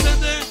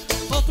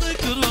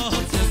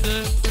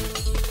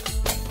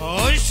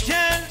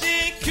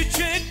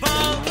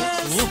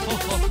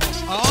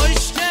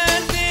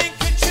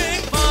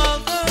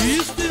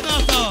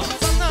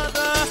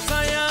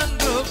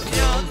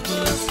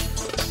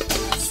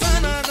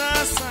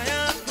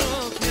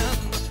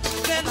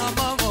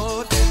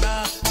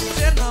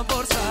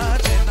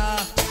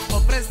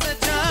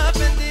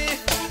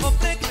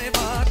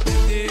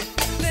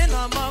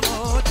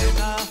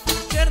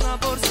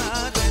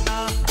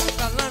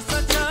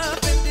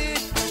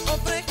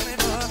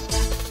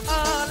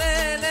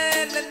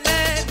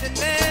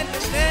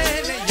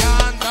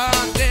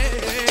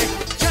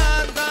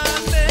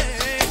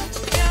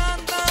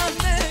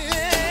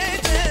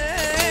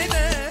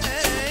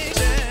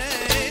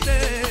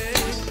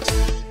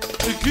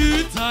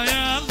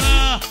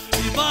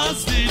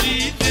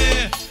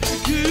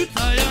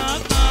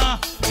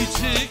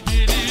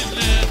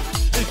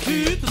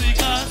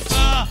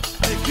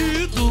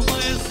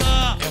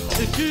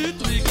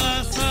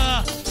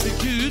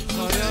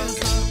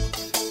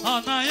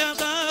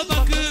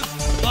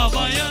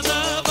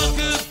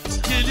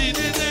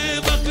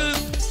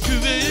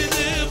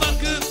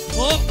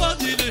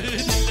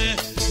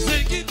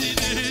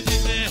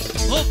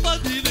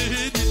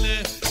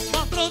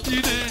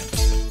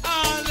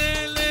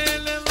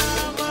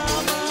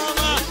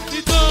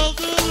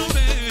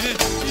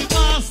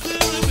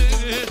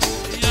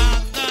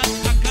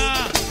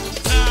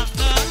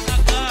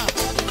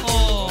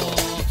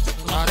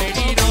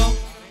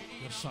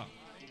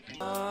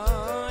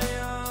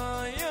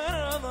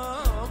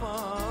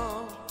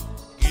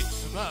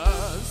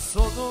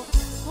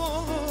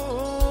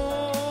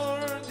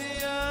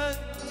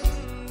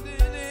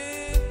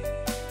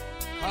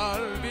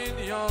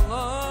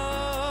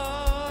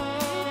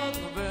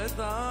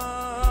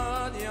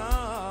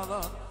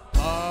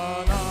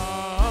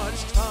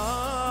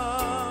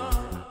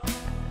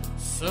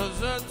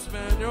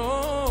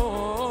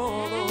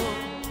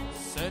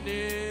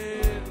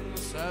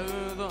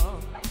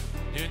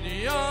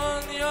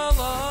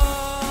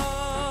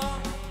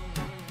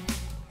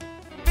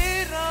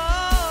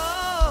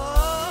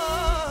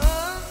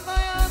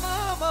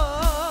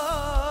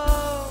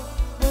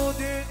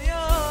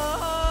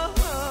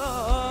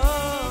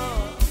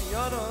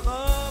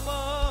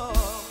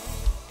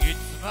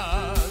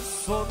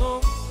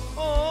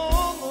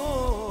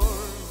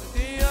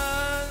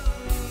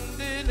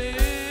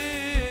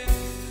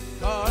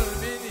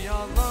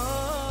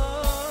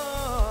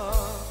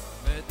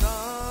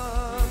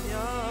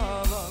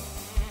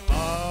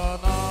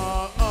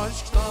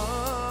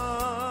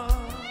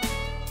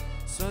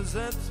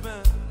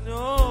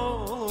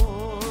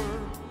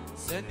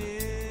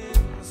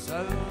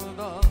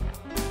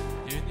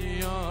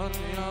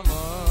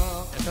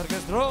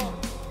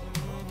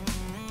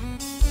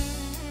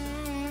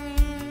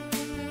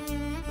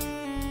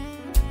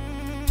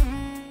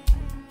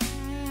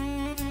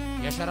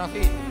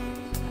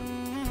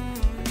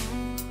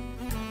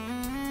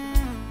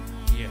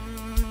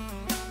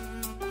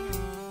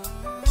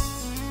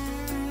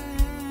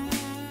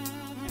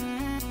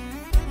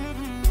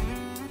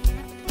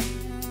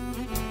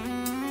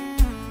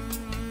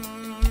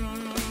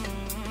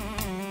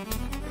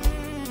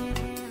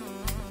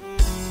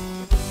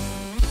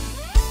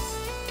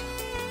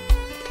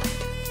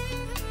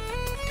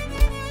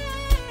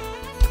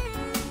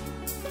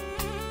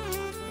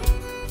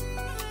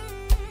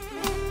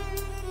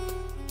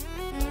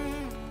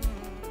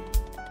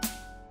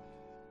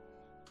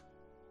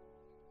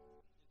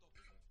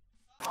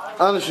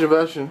Anife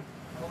ver şunu.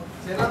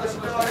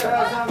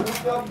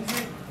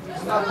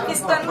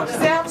 İstanbul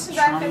bize alışın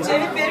derken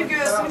çevik veri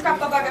göğsünü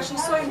kapla bagajını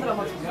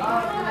soyunduramadı.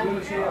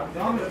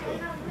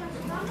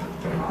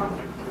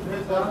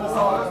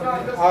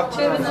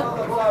 Çevini.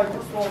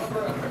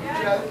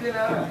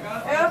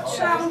 Ört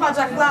şu an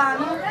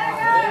bacaklarını.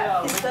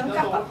 İstanbul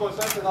kapat.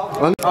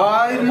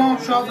 Hayır mam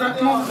şu an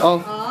bırakmam. Al.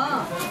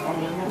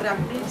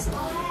 Bırakmayız.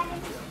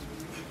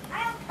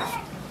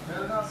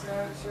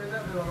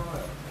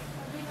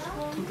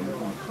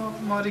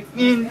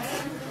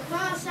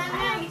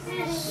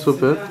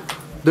 Süper.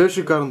 Dövüş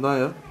yukarından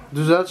ya.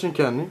 Düzelt şimdi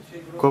kendini.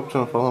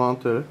 Kopçanı falan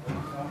anteri.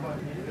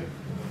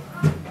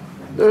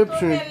 Öp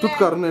şunu. Tut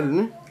karın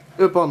elini.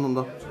 Öp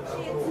alnından.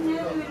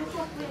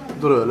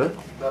 Dur öyle.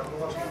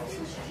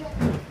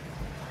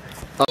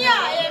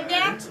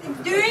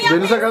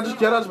 Denize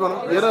kaçık yer aç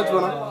bana. Yer aç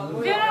bana.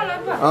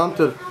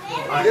 Anteri.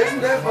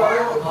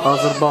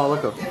 Hazır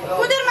bağla kal.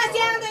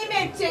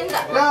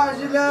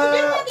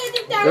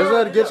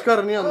 Özer geç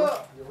karını yanına.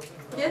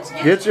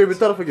 Geç bir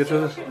tarafa geç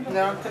Özer.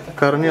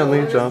 Karını yanına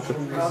geç Anife.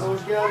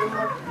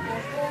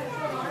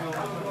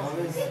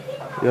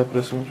 Yap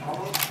resmi.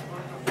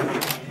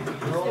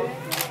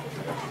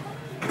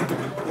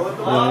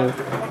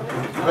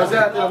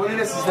 Özer ya bunu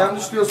yine sizden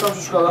düşüyorsam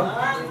şu kalan.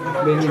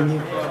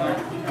 Benim.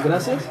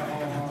 Gracias.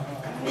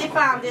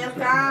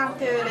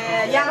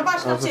 Yani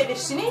başka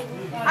çevirişini.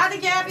 Hadi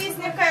gel biz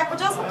ne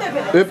yapacağız bu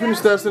tepede. Öpün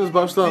isterseniz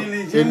baştan.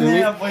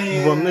 Elini,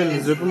 babanın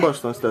elinizi öpün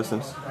baştan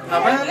isterseniz.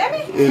 Öyle mi?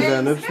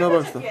 Elden hepsine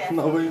baştan.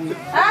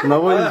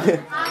 Navayım diye.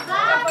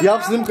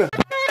 Yap Zimka.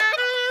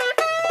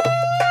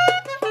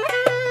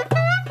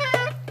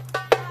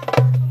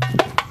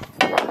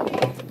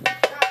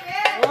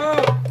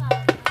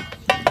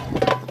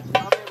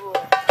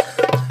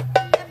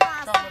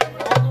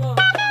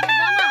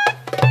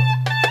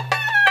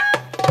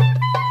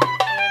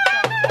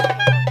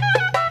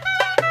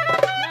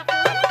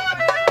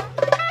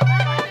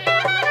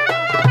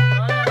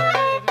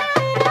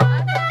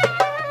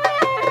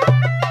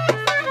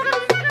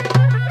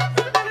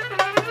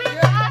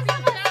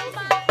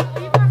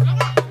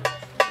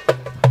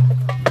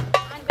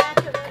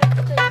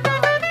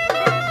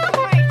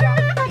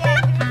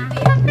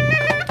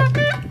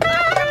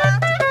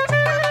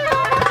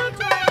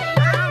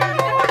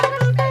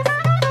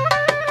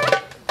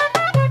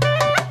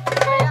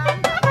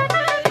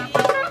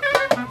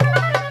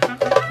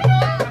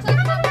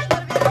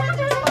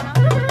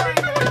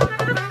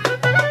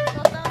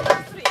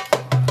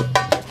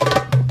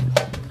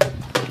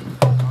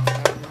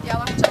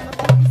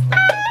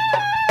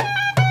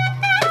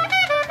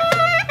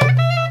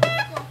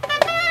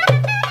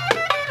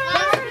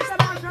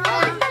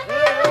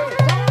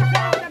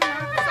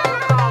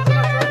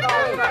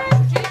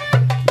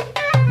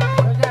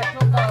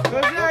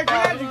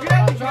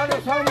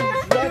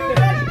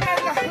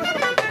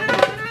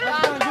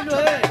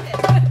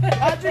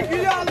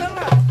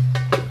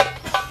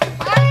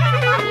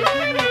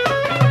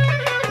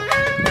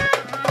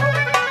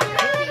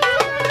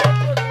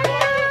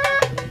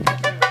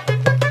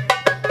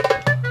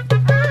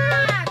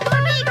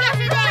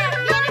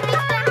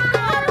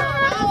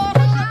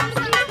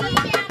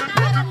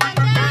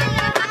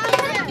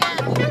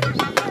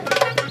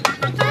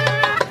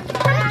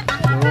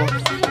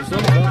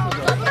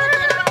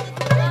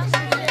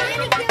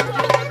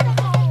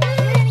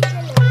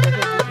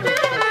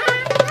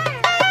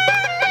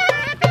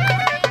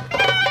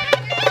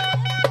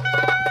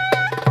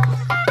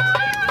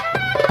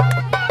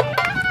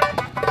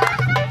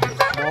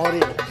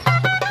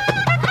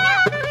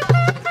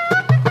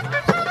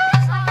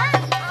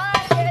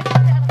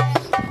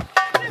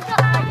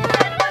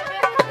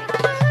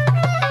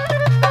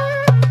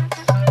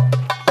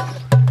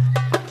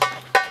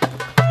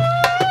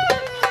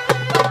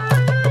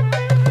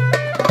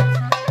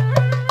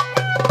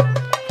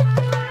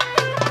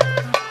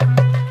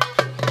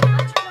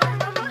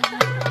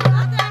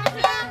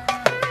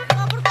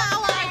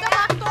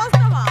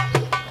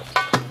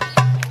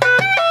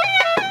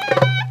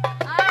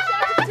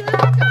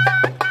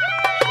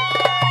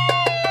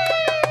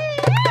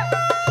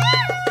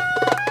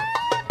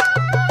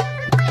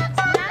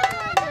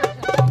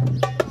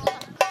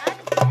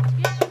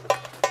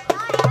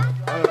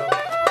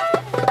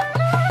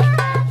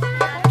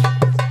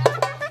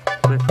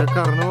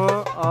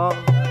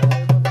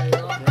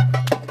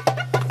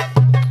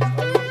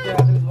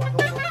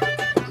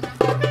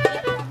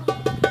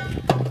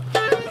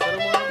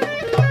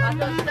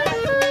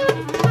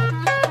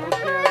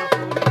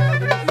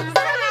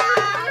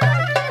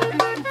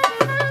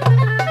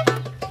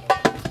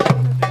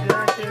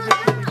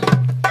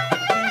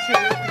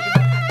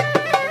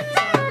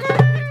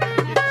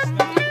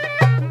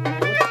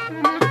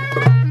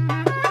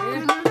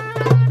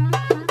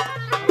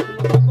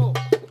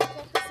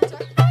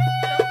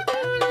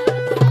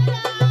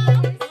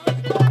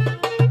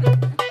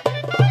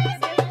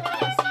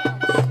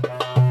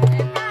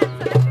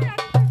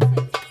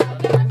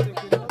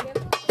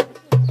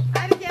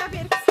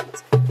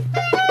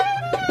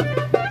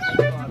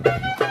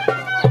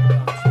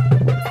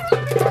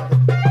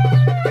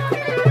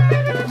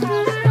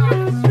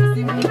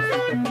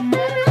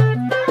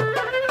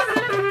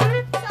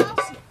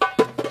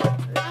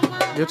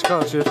 Geç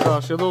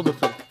karşıya da otur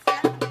sen.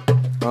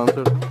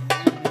 Antör.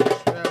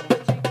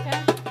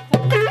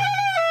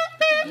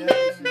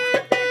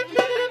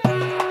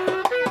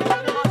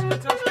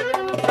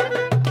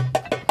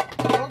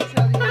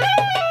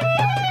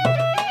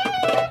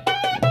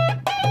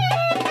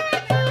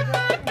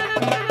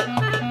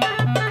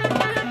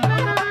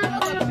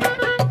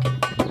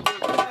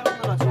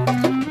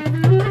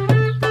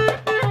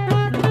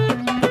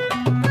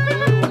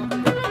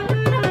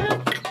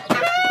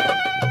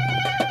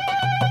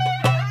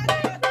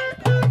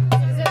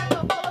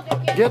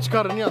 Geç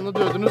karının yanına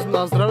dövdünüz,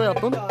 nazdrava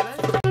yapın.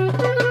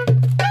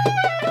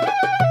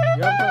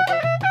 Yap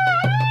kanka.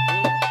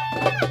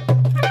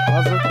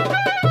 Hazır.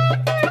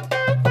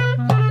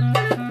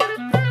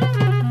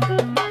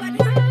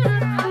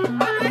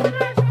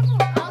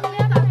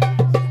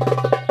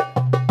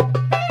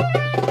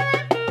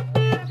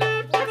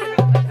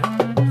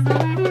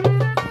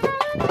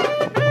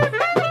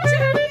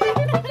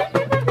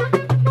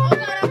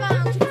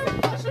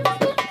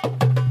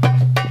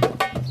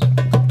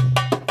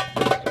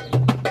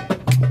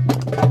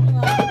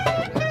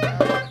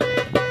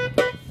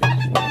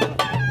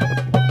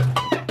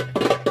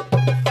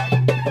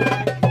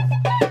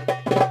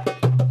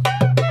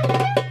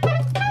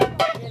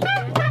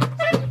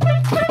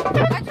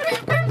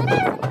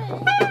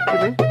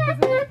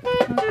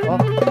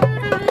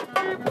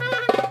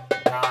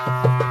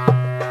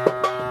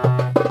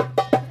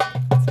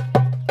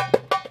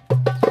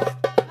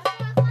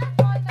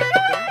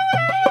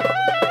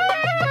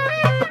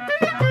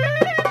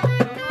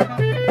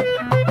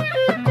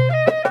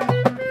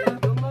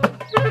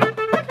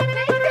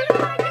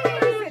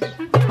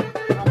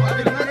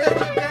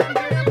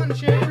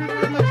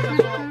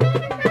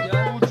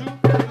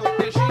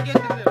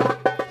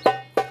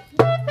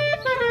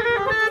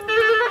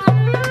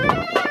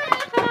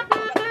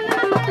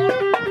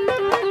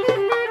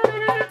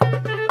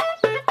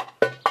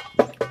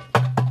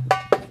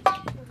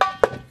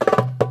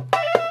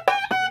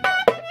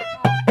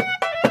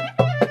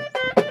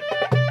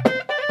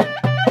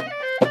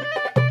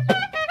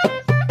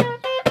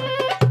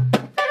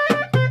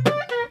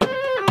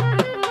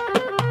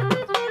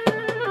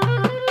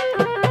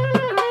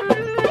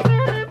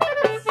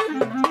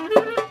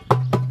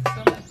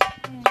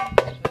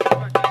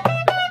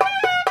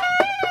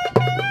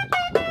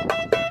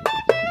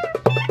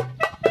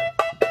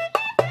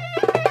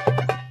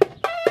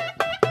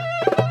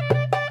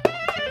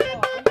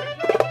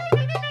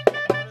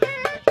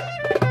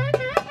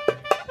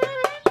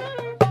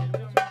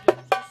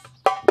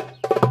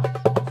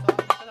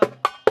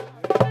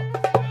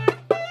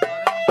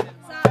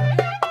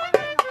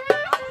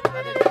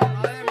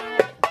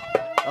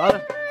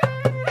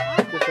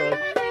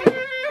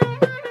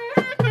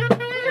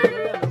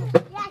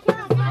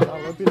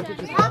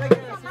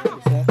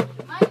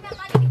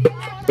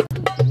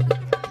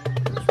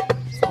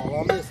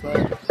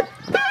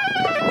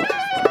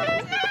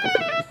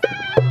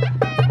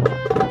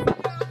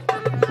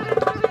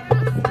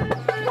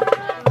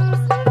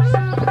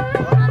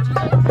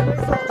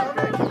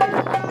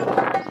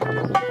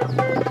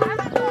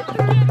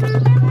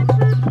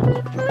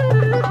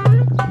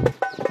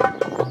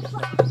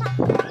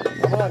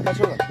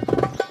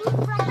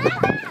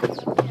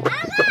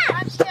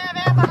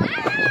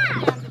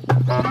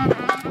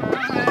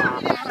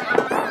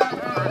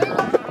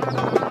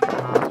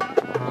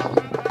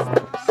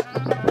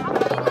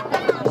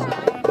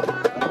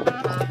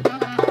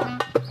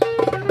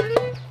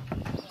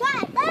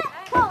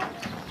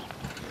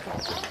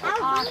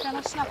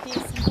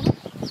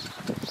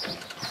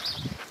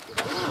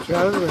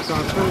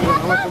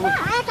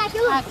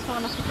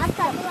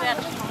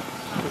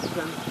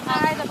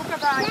 Haydi bu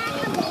kadar.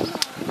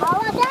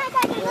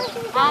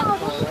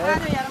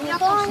 Hadi yarım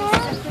yapalım.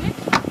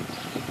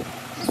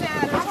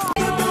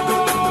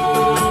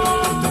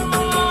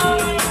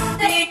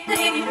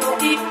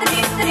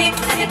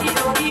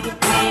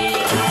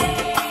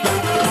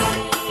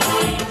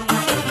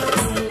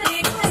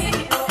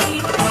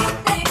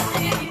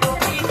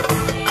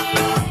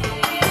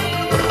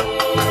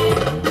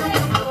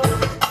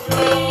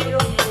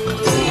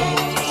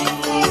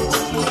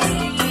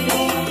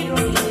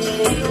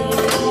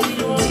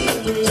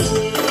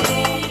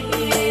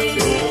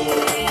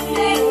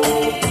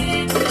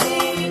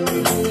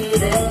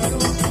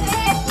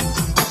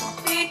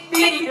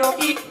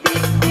 Video